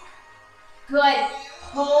 Good.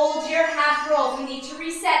 Hold your half roll. If you need to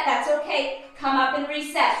reset, that's okay. Come up and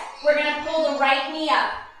reset. We're gonna pull the right knee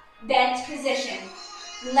up. Bent position.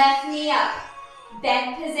 Left knee up.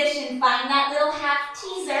 Bent position. Find that little half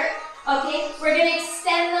teaser. Okay, we're gonna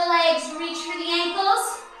extend the legs, reach for the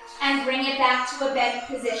ankles, and bring it back to a bent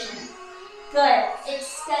position. Good.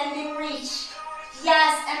 Extend and reach.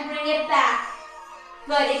 Yes, and bring it back.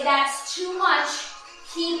 Good, if that's too much,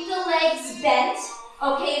 keep the legs bent.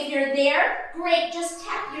 Okay, if you're there, great, just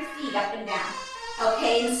tap your feet up and down.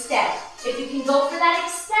 Okay, instead, if you can go for that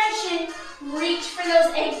extension, reach for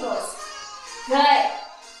those ankles. Good.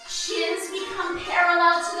 Shins become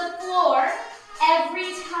parallel to the floor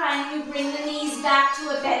every time you bring the knees back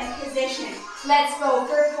to a bent position. Let's go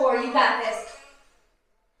for 4, you got this.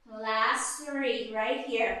 Last 3, right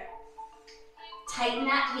here. Tighten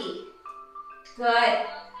that V. Good.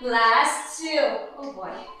 Last 2. Oh boy.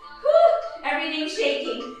 Whew. Everything's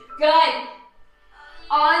shaking. Good.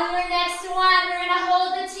 On your next one, we're gonna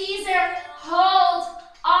hold the teaser. Hold.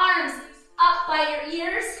 Arms up by your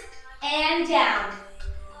ears and down.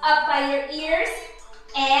 Up by your ears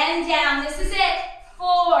and down. This is it.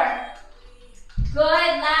 4.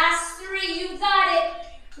 Good. Last 3. You got it.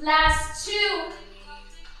 Last 2.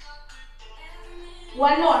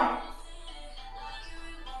 One more.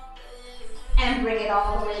 And bring it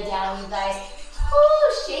all the way down, you guys.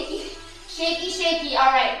 Woo, shaky, shaky, shaky.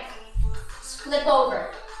 All right, just flip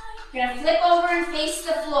over. You're gonna flip over and face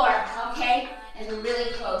the floor, okay? And we're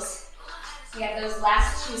really close. We have those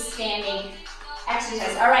last 2 standing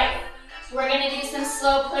exercises. All right, we're gonna do some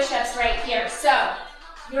slow push-ups right here. So,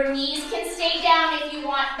 your knees can stay down if you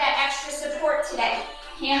want that extra support today.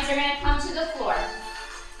 Hands are gonna come to the floor.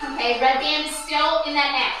 Okay, red band is still in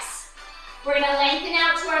that X. We're gonna lengthen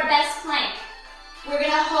out to our best plank. We're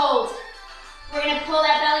gonna hold. We're gonna pull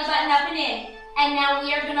that belly button up and in. And now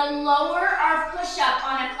we are gonna lower our push-up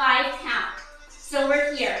on a 5 count. So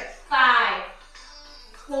we're here. 5,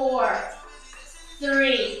 4,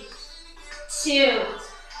 3, 2,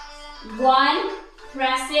 1.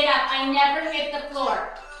 Press it up. I never hit the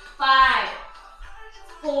floor. 5,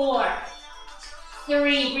 4,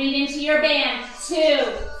 3. Breathe into your band. 2,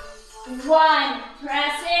 1.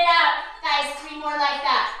 Press it up. Guys, 3 more like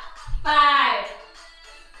that. 5,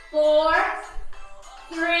 4,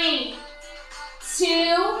 3,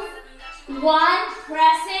 2, 1.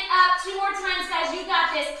 Press it up. 2 more times, guys. You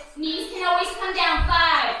got this. Knees can always come down.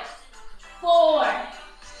 5, 4,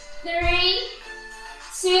 3,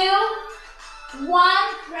 2,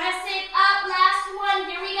 1. Press it up. Last one.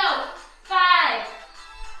 Here we go. 5,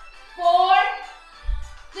 4,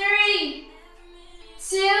 3,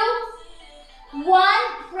 2, 1.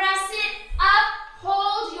 Press it up.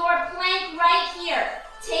 Hold your plank right here.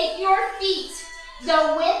 Take your feet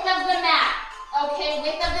the width of the mat. Okay,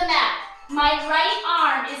 width of the mat. My right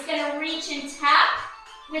arm is going to reach and tap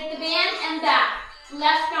with the band and back.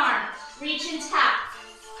 Left arm, reach and tap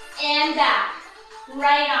and back.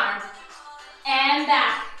 Right arm and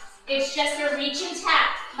back. It's just a reach and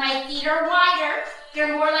tap. My feet are wider.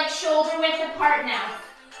 They're more like shoulder width apart now.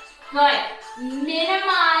 Good.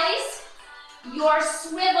 Minimize your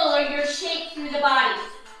swivel or your shake through the body.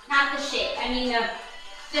 Not the shake, I mean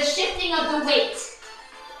the shifting of the weight.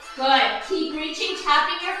 Good. Keep reaching,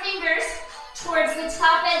 tapping your fingers towards the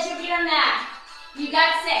top edge of your mat. You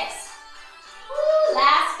got 6. Woo,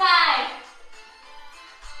 last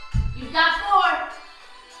 5. You've got 4.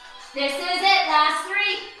 This is it, last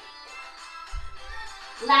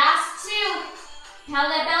 3. Last 2.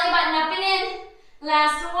 Held that belly button up and in.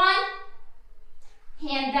 Last 1.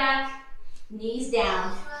 Hand back, knees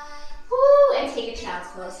down. Woo, and take a child's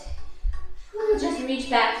pose. Woo, just reach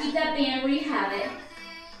back, keep that band where you have it.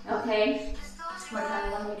 Okay, we're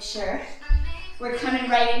gonna want to make sure. We're coming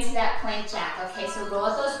right into that plank jack. Okay, so roll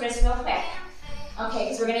out those wrists real quick. Okay,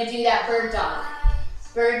 because we're gonna do that bird dog.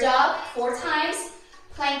 Bird dog 4 times,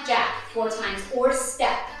 plank jack 4 times, or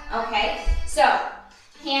step. Okay, so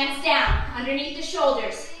hands down, underneath the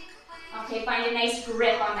shoulders. Okay, find a nice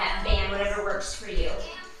grip on that band, whatever works for you.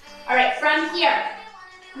 All right, from here,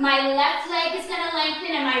 My left leg is gonna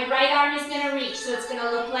lengthen and my right arm is gonna reach. So it's gonna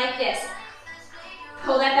look like this.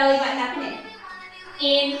 Pull that belly button up and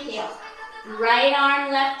in. Inhale. Right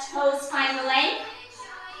arm, left toes find the length.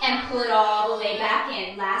 And pull it all the way back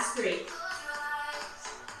in. Last 3.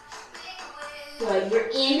 Good. You're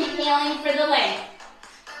inhaling for the length.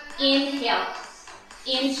 Inhale.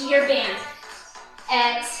 Into your band.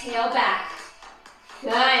 Exhale back.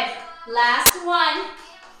 Good. Last 1.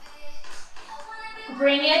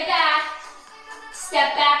 Bring it back.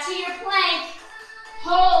 Step back to your plank.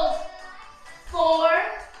 Hold. 4,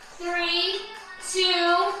 3,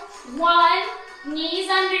 2, 1. Knees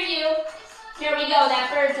under you. Here we go, that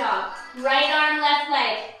bird dog. Right arm, left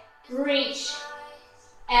leg. Reach.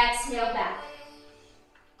 Exhale back.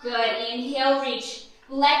 Good, inhale, reach.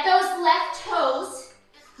 Let those left toes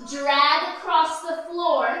drag across the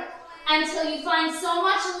floor until you find so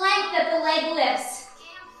much length that the leg lifts.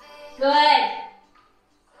 Good.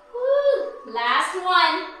 Woo. Last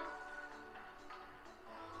 1.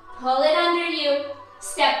 Pull it under you.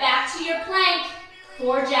 Step back to your plank.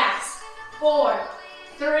 4 jacks. 4,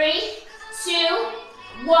 3, 2,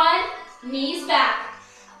 1. Knees back.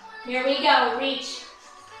 Here we go. Reach.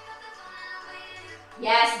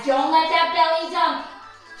 Yes, don't let that belly dump.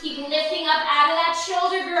 Keep lifting up out of that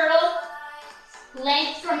shoulder girdle.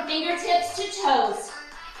 Length from fingertips to toes.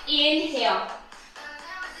 Inhale.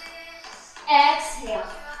 Exhale.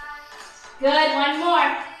 Good, 1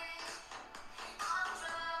 more.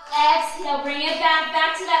 Exhale, bring it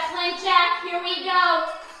back to that plank jack. Here we go.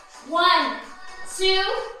 1, 2,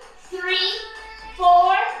 3,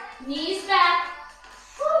 4. Knees back.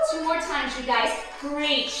 Woo, 2 more times, you guys.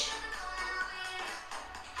 Reach.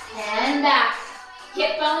 And back.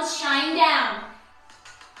 Hip bones shine down.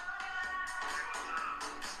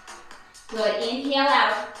 Good, inhale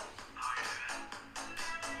out.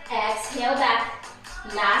 Exhale back.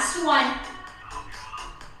 Last 1.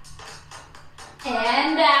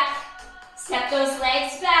 And back. Step those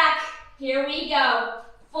legs back. Here we go.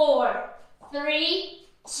 4, 3,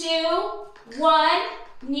 2, 1.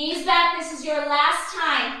 Knees back. This is your last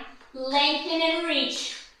time. Lengthen and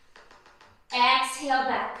reach. Exhale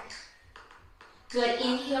back. Good.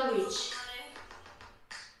 Inhale, reach.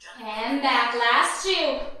 And back. Last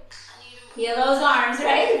 2. Feel those arms,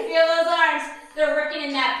 right? Feel those arms. They're working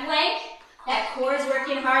in that plank. That core is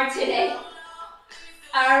working hard today.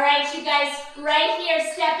 All right, you guys, right here,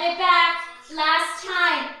 step it back. Last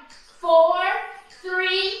time. 4,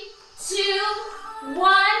 3, 2,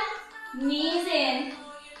 1. Knees in.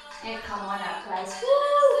 And come on up, guys.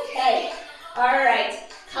 Woo, okay. All right,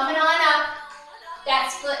 coming on up.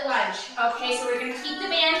 That split lunge. Okay, so we're going to keep the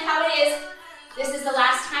band how it is. This is the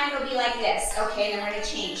last time it'll be like this. Okay, and then we're going to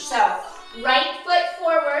change. So, right foot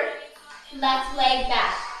forward, left leg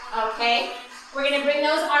back. Okay? We're going to bring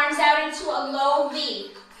those arms out into a low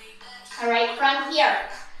V. All right, from here,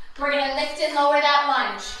 we're going to lift and lower that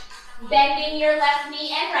lunge. Bending your left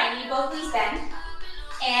knee and right knee, both knees bend.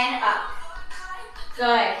 And up.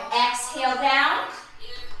 Good. Exhale down.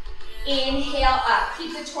 Inhale up.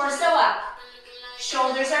 Keep the torso up.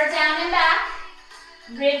 Shoulders are down and back.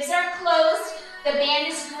 Ribs are closed. The band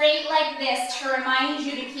is great like this to remind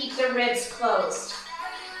you to keep the ribs closed.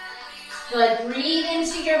 Good. Breathe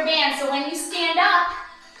into your band. So when you stand up,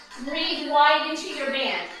 breathe wide into your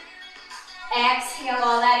band. Exhale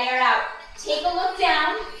all that air out. Take a look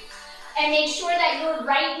down and make sure that your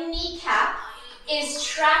right kneecap is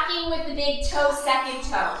tracking with the big toe, second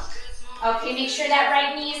toe. Okay, make sure that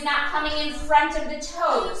right knee is not coming in front of the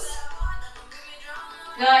toes.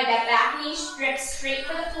 Good, that back knee strips straight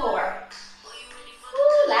for the floor.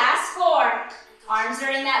 Woo, last 4. Arms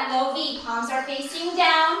are in that low V, palms are facing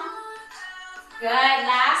down. Good,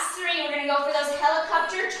 last 3. We're gonna go for those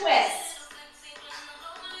helicopter twists.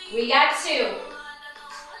 We got 2.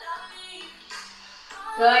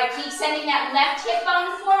 Good, keep sending that left hip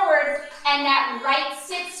bone forward and that right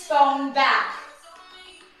sits bone back.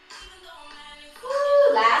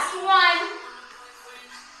 Woo, last 1.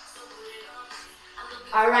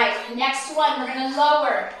 All right, next one, we're gonna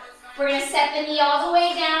lower. We're gonna set the knee all the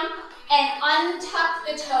way down and untuck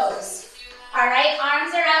the toes. All right,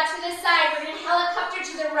 arms are out to the side. We're gonna helicopter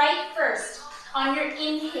to the right first. On your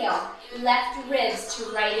inhale, left ribs to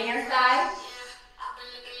right inner thigh,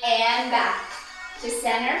 and back to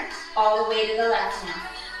center, all the way to the left now.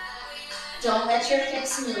 Don't let your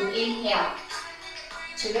hips move. Inhale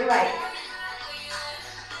to the right.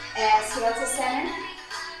 Exhale to center,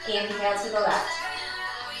 inhale to the left.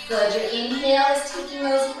 Good, your inhale is taking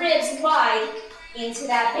those ribs wide into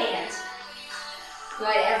that band.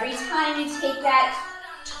 Good, every time you take that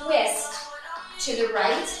twist to the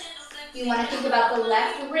right, You want to think about the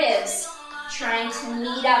left ribs trying to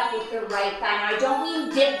meet up with the right thigh. Now, I don't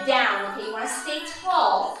mean dip down, okay? You want to stay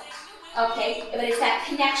tall, okay? But it's that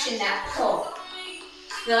connection, that pull.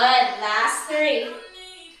 Good, last 3.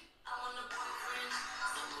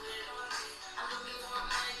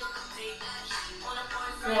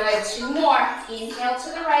 Good, 2 more. Inhale to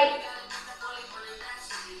the right.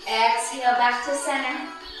 Exhale back to center.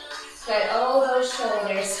 Good, oh, those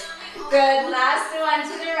shoulders. Good, last one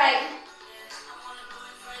to the right.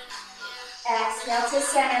 Exhale to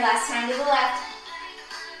center, last time to the left.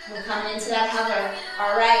 We're coming into that hover.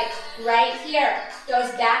 All right, right here.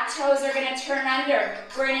 Those back toes are gonna turn under.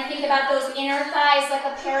 We're gonna think about those inner thighs like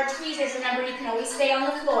a pair of tweezers. Remember, you can always stay on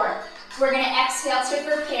the floor. We're gonna exhale to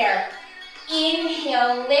prepare.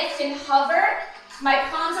 Inhale, lift and hover. My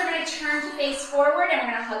palms are gonna turn to face forward and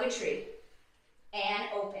we're gonna hug a tree. And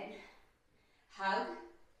open. Hug.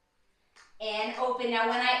 And open. Now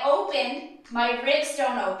when I open, my ribs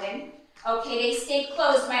don't open. Okay, they stay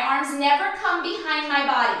closed. My arms never come behind my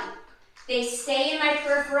body. They stay in my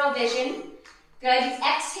peripheral vision. Good. You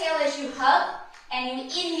exhale as you hug, and you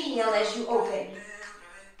inhale as you open.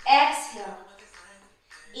 Exhale.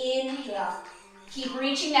 Inhale. Keep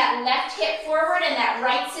reaching that left hip forward and that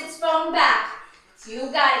right sits bone back.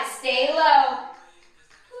 You got it. Stay low.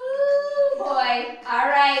 Woo, boy. All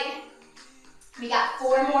right. We got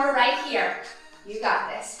 4 more right here. You got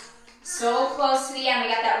this. So close to the end. We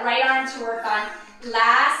got that right arm to work on.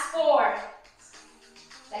 Last 4.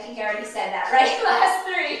 I think I already said that, right? Last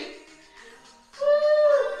 3.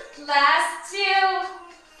 Woo. Last 2.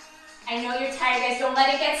 I know you're tired, guys. Don't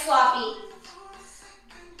let it get sloppy.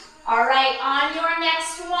 All right, on your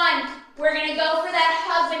next one, we're gonna go for that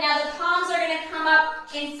hug, but now the palms are gonna come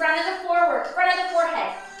up in front of the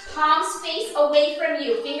forehead. Palms face away from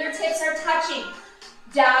you. Fingertips are touching.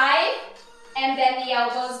 Dive and bend the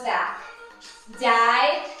elbows back.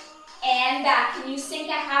 Dive and back. Can you sink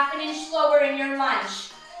a ½ inch lower in your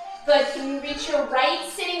lunge? Good. Can you reach your right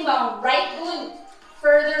sitting bone, right glute,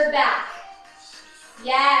 further back?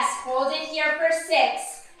 Yes. Hold it here for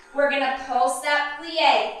 6. We're gonna pulse that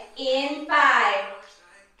plie in 5.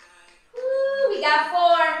 Woo, we got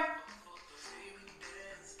 4.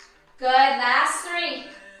 Good. Last 3.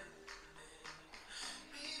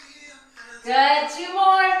 Good, 2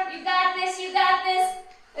 more. You got this, you got this.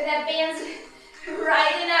 With that band's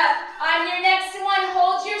riding up. On your next one,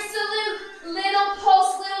 hold your salute. Little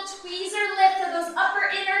pulse, little tweezer lift of those upper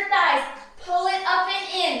inner thighs. Pull it up and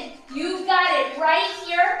in. You've got it right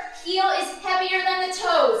here. Heel is heavier than the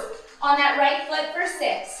toes. On that right foot for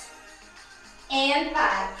 6. And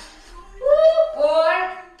 5. Woo,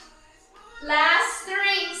 4. Last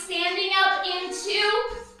 3. Standing up in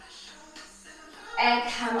 2. And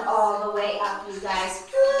come all the way up, you guys.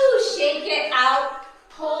 Woo, shake it out.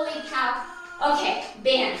 Holy cow. Okay,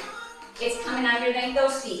 band. It's coming underneath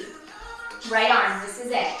those feet. Right arm, this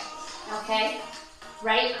is it. Okay?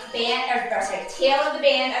 Right band, or sorry, tail of the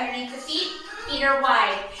band underneath the feet. Feet are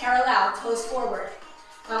wide, parallel, toes forward.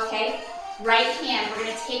 Okay? Right hand, we're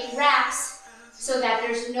gonna take wraps so that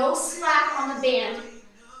there's no slack on the band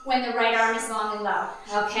when the right arm is long and low.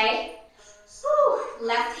 Okay? Woo,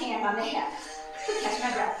 left hand on the hip. Catch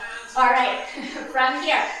my breath. All right, from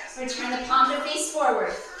here, we're gonna turn the palm to face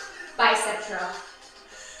forward. Bicep curl.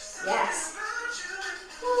 Yes.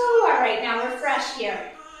 Woo, all right, now we're fresh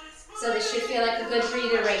here. So this should feel like a good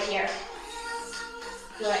breather right here.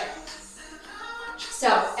 Good. So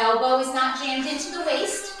elbow is not jammed into the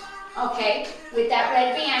waist. Okay, with that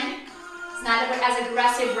red band, it's not as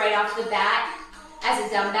aggressive right off the bat. As a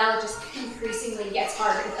dumbbell, it just increasingly gets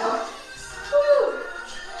harder though. Woo.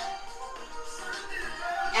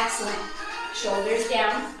 Excellent. Shoulders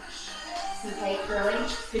down. Okay, curling,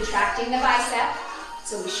 contracting the bicep.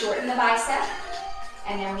 So we shorten the bicep,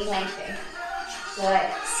 and then we lengthen. Good.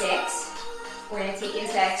 6. We're going to take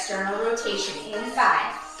into that external rotation in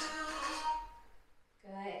 5.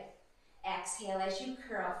 Good. Exhale as you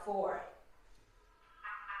curl. 4.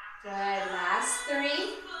 Good. Last 3.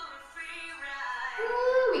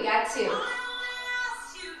 Woo, we got 2.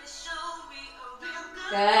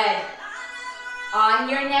 Good. On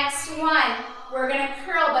your next one, we're going to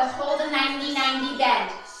curl but hold a 90-90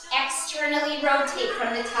 bend. Externally rotate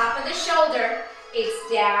from the top of the shoulder.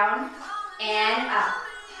 It's down and up.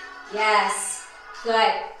 Yes.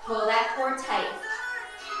 Good. Pull that core tight.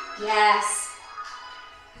 Yes.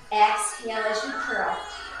 Exhale as you curl.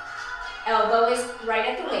 Elbow is right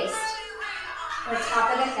at the waist or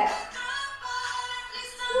top of the hip.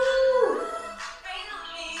 Woo.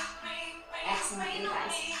 Excellent, you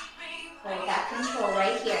guys. Hold that control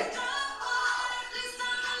right here.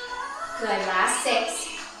 Good, last 6.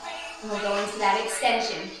 And we'll go into that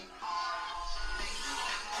extension.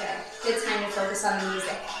 Good time to focus on the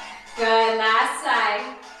music. Good, last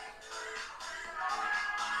side.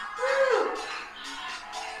 Woo.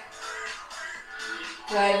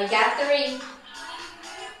 Good, we got 3.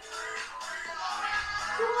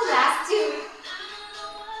 Woo, last 2.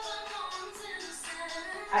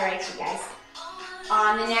 All right, you guys.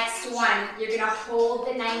 On the next one, you're gonna hold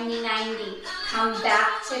the 90-90. Come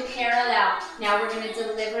back to parallel. Now we're gonna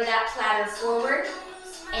deliver that platter forward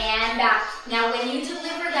and back. Now when you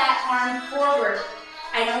deliver that arm forward,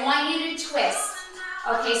 I don't want you to twist.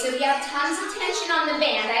 Okay, so if you have tons of tension on the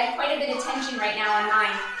band, I have quite a bit of tension right now on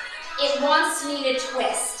mine. It wants me to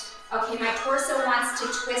twist. Okay, my torso wants to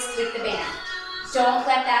twist with the band. Don't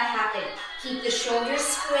let that happen. Keep the shoulders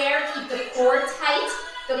square, keep the core tight.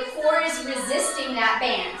 The core is resisting that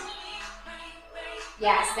band.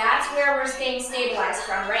 Yes, that's where we're staying stabilized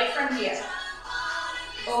from, right from here.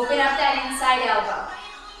 Open up that inside elbow.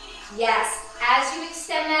 Yes, as you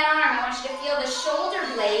extend that arm, I want you to feel the shoulder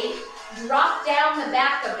blade drop down the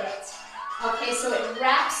back a bit. Okay, so it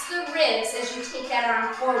wraps the ribs as you take that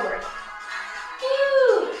arm forward.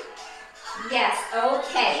 Woo! Yes,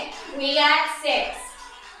 okay. We got 6.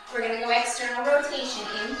 We're gonna go external rotation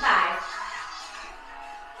in 5.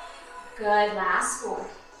 Good, last 4.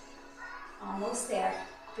 Almost there.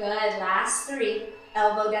 Good, last 3.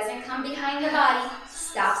 Elbow doesn't come behind the body,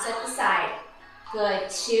 stops at the side. Good,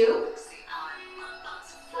 2.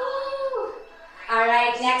 Woo. All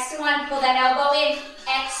right, next one, pull that elbow in,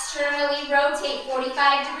 externally rotate,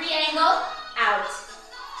 45-degree angle, out,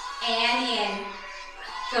 and in.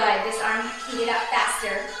 Good, this arm heated up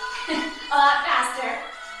faster, a lot faster.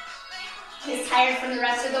 He's tired from the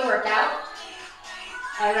rest of the workout.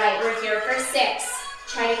 All right, we're here for 6.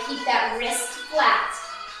 Try to keep that wrist flat.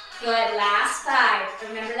 Good, last 5.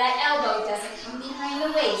 Remember that elbow doesn't come behind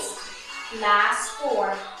the waist. Last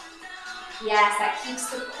 4. Yes, that keeps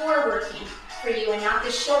the core working for you and not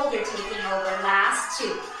the shoulder taking over. Last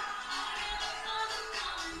 2.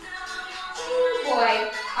 Oh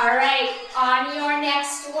boy. All right, on your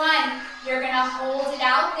next one, you're gonna hold it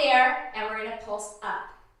out there and we're gonna pulse up,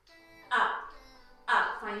 up,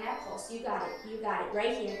 up. Find that pulse. You got it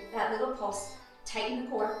right here. That little pulse. Tighten the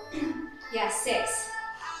core. Yes, 6,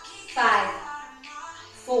 5,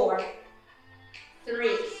 4,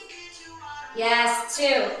 3. Yes, 2.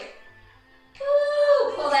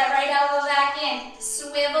 Woo! Pull that right elbow back in.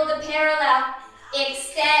 Swivel to parallel.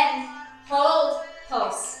 Extend. Hold.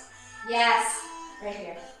 Pulse. Yes. Right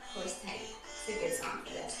here. Core's tight. It's a good song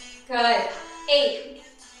for this. Good. 8,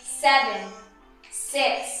 7,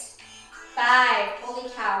 6, 5. Holy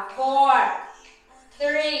cow.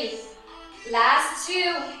 4, 3. Last 2.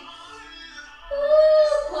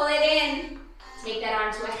 Woo! Pull it in. Take that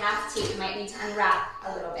arm to a half T. You might need to unwrap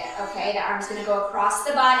a little bit, okay? The arm's gonna go across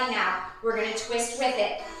the body now. We're gonna twist with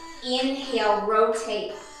it. Inhale,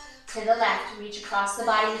 rotate to the left. Reach across the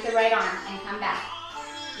body with the right arm and come back.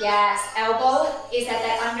 Yes, elbow is at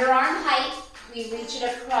that underarm height. We reach it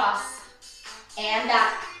across and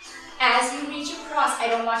back. As you reach across, I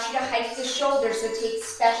don't want you to hike the shoulder, so take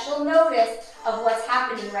special notice of what's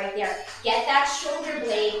happening right there. Get that shoulder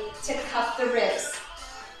blade to cup the ribs.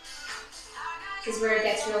 This is where it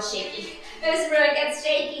gets real shaky. This is where it gets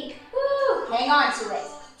shaky. Woo! Hang on to it.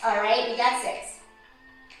 All right, we got 6.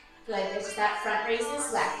 Good, there's that front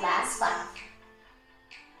raises left. Last 5.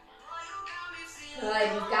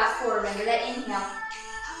 Good, you've got 4. Remember that inhale.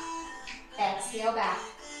 Exhale back.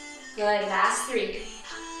 Good, last 3.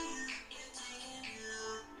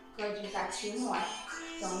 Good, you've got 2 more.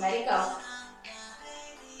 Don't let it go.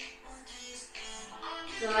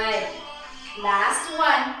 Good. Last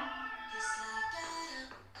 1.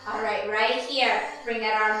 All right, right here. Bring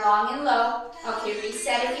that arm long and low. Okay,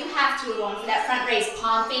 reset if you have to. We're going for that front raise.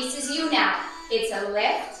 Palm faces you now. It's a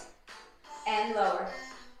lift and lower.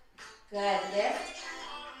 Good, lift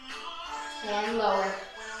and lower.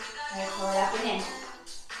 Right, pull it up and in.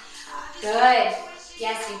 Good.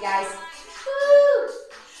 Yes, you guys. Woo!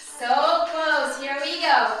 So close. Here we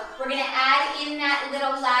go. We're going to add in that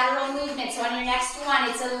little lateral movement. So on your next one,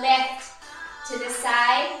 it's a lift to the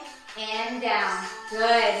side and down.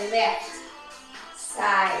 Good. Lift.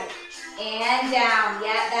 Side and down.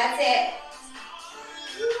 Yeah, that's it.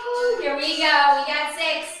 Woo, here we go. We got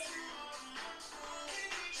 6.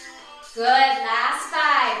 Good. Last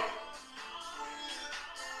 5.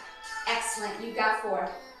 Excellent. You got 4.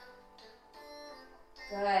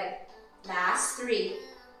 Good. Last 3.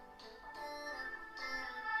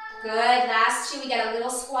 Good. Last 2. We got a little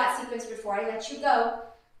squat sequence before I let you go.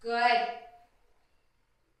 Good.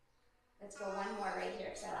 Let's go one more right here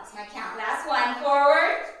because I lost my count. Last one.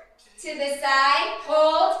 Forward. To the side,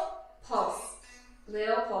 hold, pulse.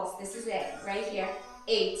 Little pulse, this is it, right here.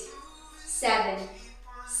 8, 7,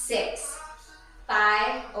 6,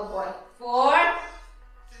 5, oh boy, 4,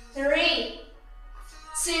 3,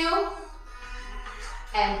 2,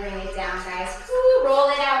 and bring it down, guys. Woo, roll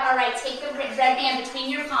it out. All right, take the red band between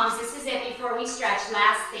your palms. This is it before we stretch.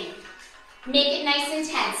 Last thing. Make it nice and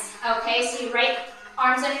tense, okay? So you right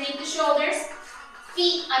arms underneath the shoulders,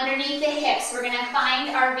 feet underneath the hips. We're gonna find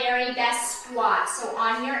our very best squat. So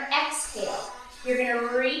on your exhale, you're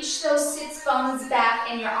gonna reach those sits bones back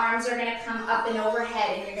and your arms are gonna come up and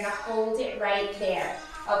overhead and you're gonna hold it right there.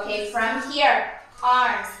 Okay, from here,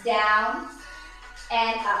 arms down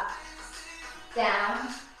and up, down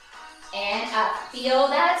and up. Feel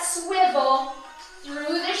that swivel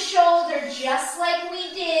through the shoulder just like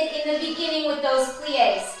we did in the beginning with those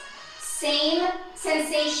plies. Same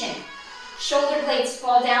sensation. Shoulder blades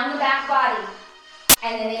fall down the back body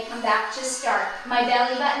and then they come back to start. My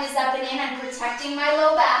belly button is up and in. I'm protecting my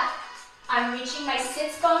low back. I'm reaching my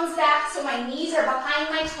sits bones back so my knees are behind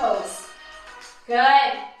my toes.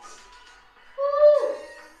 Good. Woo.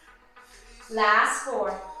 Last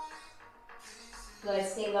 4. Good.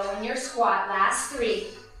 Stay low in your squat. Last 3.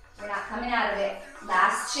 We're not coming out of it.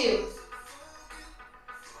 Last 2.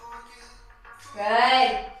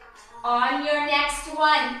 Good. On your next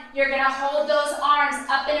one, you're going to hold those arms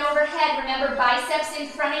up and overhead. Remember, biceps in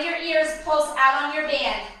front of your ears. Pulse out on your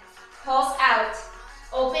band. Pulse out.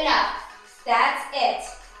 Open up. That's it.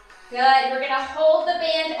 Good. We're going to hold the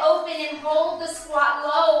band open and hold the squat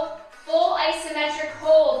low. Full isometric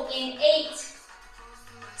hold in 8,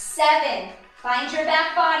 7. Find your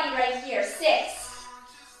back body right here. 6,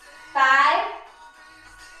 5,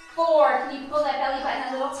 4. Can you pull that belly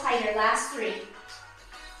button a little tighter? Last 3.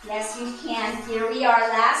 Yes, you can. Here we are.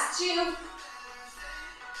 Last 2.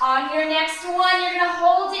 On your next one, you're going to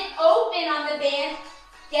hold it open on the band.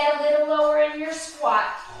 Get a little lower in your squat.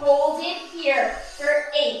 Hold it here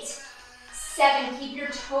for 8, 7. Keep your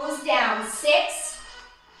toes down. 6,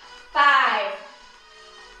 5,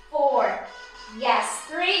 4. Yes.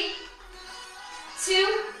 3,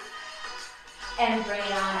 2. And bring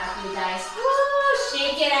it on up, you guys. Woo,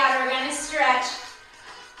 shake it out. We're going to stretch.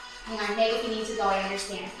 Hang on, Meg, if you need to go, I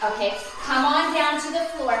understand. Okay, come on down to the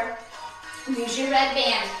floor. Use your red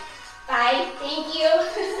band. Bye, thank you.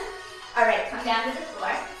 All right, come down to the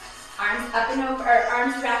floor. Arms up and over, or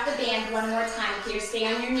arms wrap the band one more time. Here, stay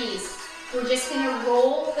on your knees. We're just gonna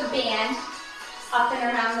roll the band up and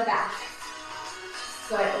around the back.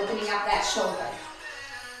 Good, opening up that shoulder.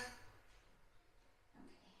 Okay,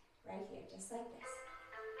 right here, just like this.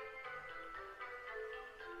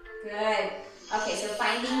 Good. Okay, so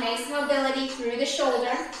finding nice mobility through the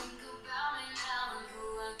shoulder.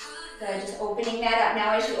 Good, just opening that up.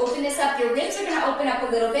 Now as you open this up, your ribs are gonna open up a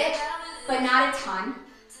little bit, but not a ton.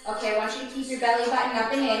 Okay, I want you to keep your belly button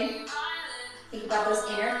up and in. Think about those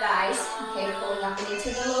inner thighs. Okay, pulling up and into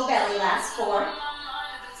the low belly. Last 4.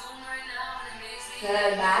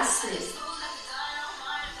 Good, last 3.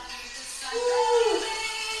 Woo.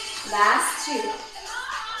 Last 2.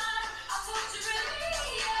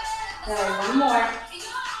 Good, one more.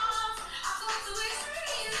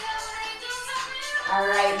 All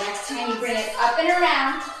right, next time you bring it up and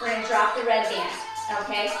around, we're gonna drop the red band,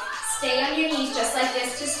 okay? Stay on your knees just like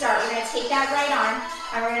this to start. We're gonna take that right arm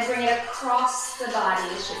and we're gonna bring it across the body.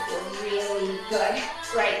 It should feel really good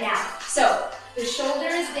right now. So, the shoulder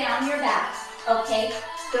is down your back, okay?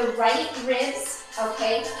 The right ribs,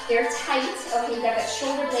 okay, they're tight, okay? You got that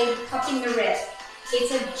shoulder blade cupping the rib.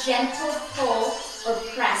 It's a gentle pull or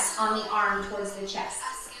press on the arm towards the chest.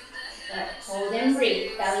 Good. Hold and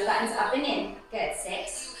breathe. Belly button's up and in. Good.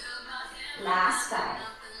 6. Last 5.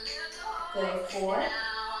 Good. 4.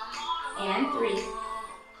 And 3.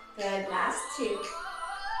 Good. Last 2.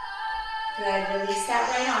 Good. Release that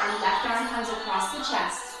right arm. Left arm comes across the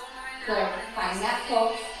chest. Good. Find that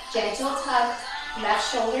pull. Gentle tug.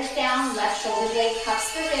 Left shoulder's down. Left shoulder blade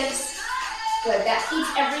cups the ribs. Good. That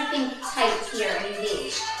keeps everything tight here and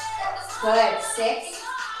engaged. Good. 6,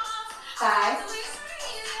 5.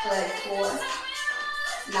 Good. 4.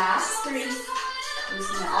 Last 3.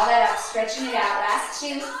 Loosening all that up, stretching it out. Last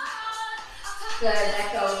 2. Good.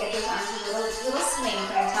 Let go. Get those arms a little swing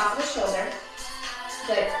from the top of the shoulder.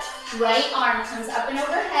 Good. Right arm comes up and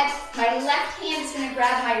overhead. My left hand is going to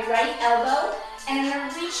grab my right elbow, and I'm going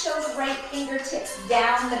to reach those right fingertips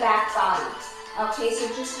down the back body. Okay, so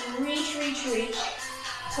just reach, reach, reach.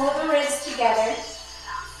 Pull the ribs together.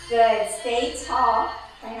 Good. Stay tall.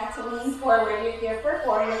 Try not to lean forward. You're here for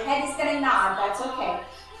 4. Your head is going to nod. That's okay.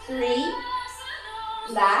 3.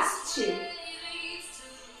 Last 2.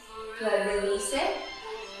 Good. Release it.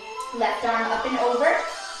 Left arm up and over.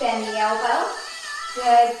 Bend the elbow.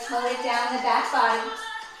 Good. Pull it down the back body.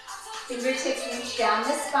 Fingertips reach down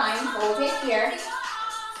the spine. Hold it here.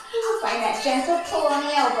 Find that gentle pull on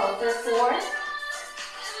the elbow for 4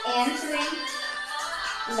 and 3.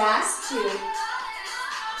 Last 2.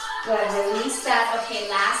 Good. Release that. Okay,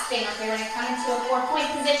 last thing. Okay, we're going to come into a 4-point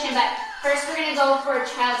position, but first we're going to go for a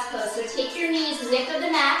child's pose. So take your knees, width of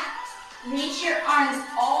the mat. Reach your arms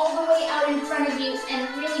all the way out in front of you and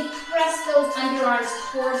really press those underarms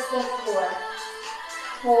towards the floor.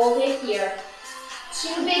 Hold it here.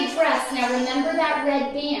 2 big breaths. Now remember that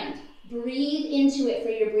red band. Breathe into it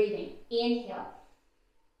for your breathing. Inhale.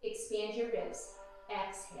 Expand your ribs.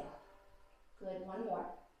 Exhale. Good. 1 more.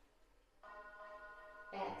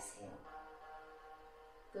 Exhale.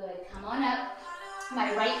 Good. Come on up.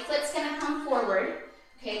 My right foot's going to come forward.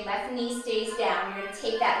 Okay, left knee stays down. You're going to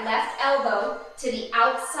take that left elbow to the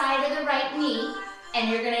outside of the right knee,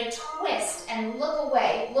 and you're going to twist and look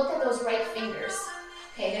away. Look at those right fingers.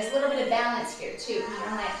 Okay, there's a little bit of balance here too, because you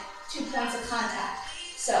only have 2 points of contact.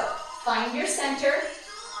 So, find your center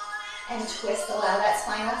and twist. Allow that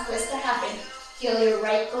spinal twist to happen. Feel your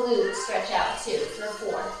right glute stretch out too for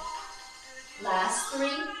 4. Last 3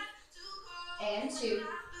 and 2.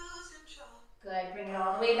 Good, bring it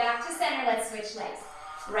all the way back to center. Let's switch legs.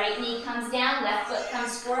 Right knee comes down, left foot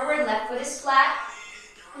comes forward, left foot is flat.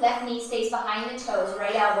 Left knee stays behind the toes,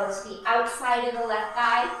 right elbow to the outside of the left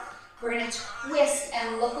thigh. We're going to twist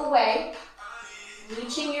and look away.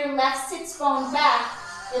 Reaching your left sits bone back.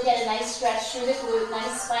 You'll get a nice stretch through the glute,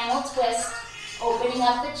 nice spinal twist. Opening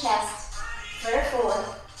up the chest for 4.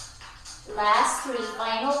 Last 3,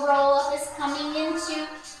 final roll up is coming into.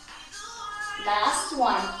 Last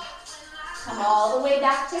 1. Come all the way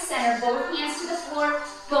back to center, both hands to the floor,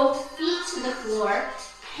 both feet to the floor.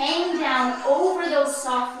 Hang down over those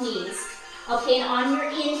soft knees. Okay, and on your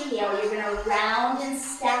inhale, you're going to round and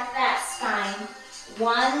stack that spine.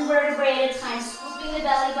 1 vertebrae at a time, scooping the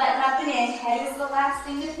belly button up and in. Head is the last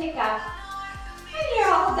thing to pick up. And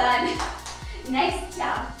you're all done. Nice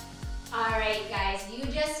job. All right, guys, you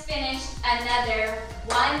just finished another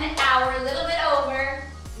 1 hour, a little bit over,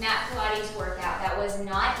 mat Pilates workout. That was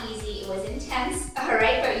not easy, it was intense, all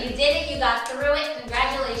right, but you did it, you got through it.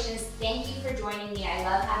 Congratulations, thank you for joining me. I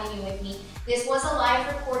love having you with me. This was a live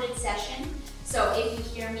recorded session, so if you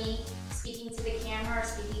hear me speaking to the camera or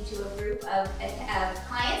speaking to a group of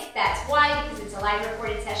clients, that's why, because it's a live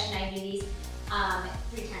recorded session. I do these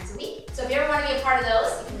 3 times a week. So if you ever want to be a part of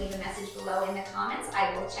those, you can leave a message below in the comments.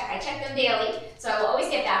 I will check. I check them daily, so I will always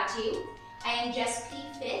get back to you. I am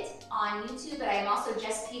JessPFit on YouTube, but I am also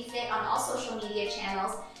JessPFit on all social media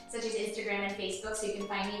channels, such as Instagram and Facebook, so you can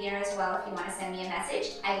find me there as well if you want to send me a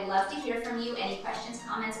message. I'd love to hear from you. Any questions,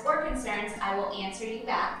 comments, or concerns, I will answer you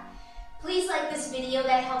back. Please like this video.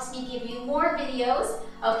 That helps me give you more videos,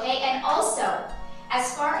 okay? And also,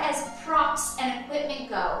 as far as props and equipment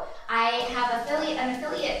go, I have an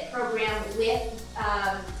affiliate program with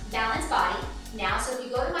balancedbody now. So if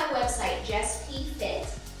you go to my website,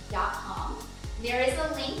 JessPFit.com, there is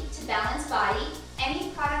a link to balancedbody.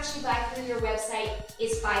 Any products you buy through your website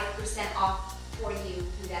is 5% off for you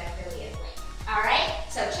through that affiliate link. All right,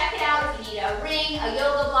 so check it out. If you need a ring, a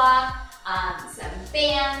yoga block, some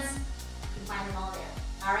bands, you can find them all there.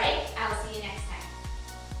 All right, I will see you next time.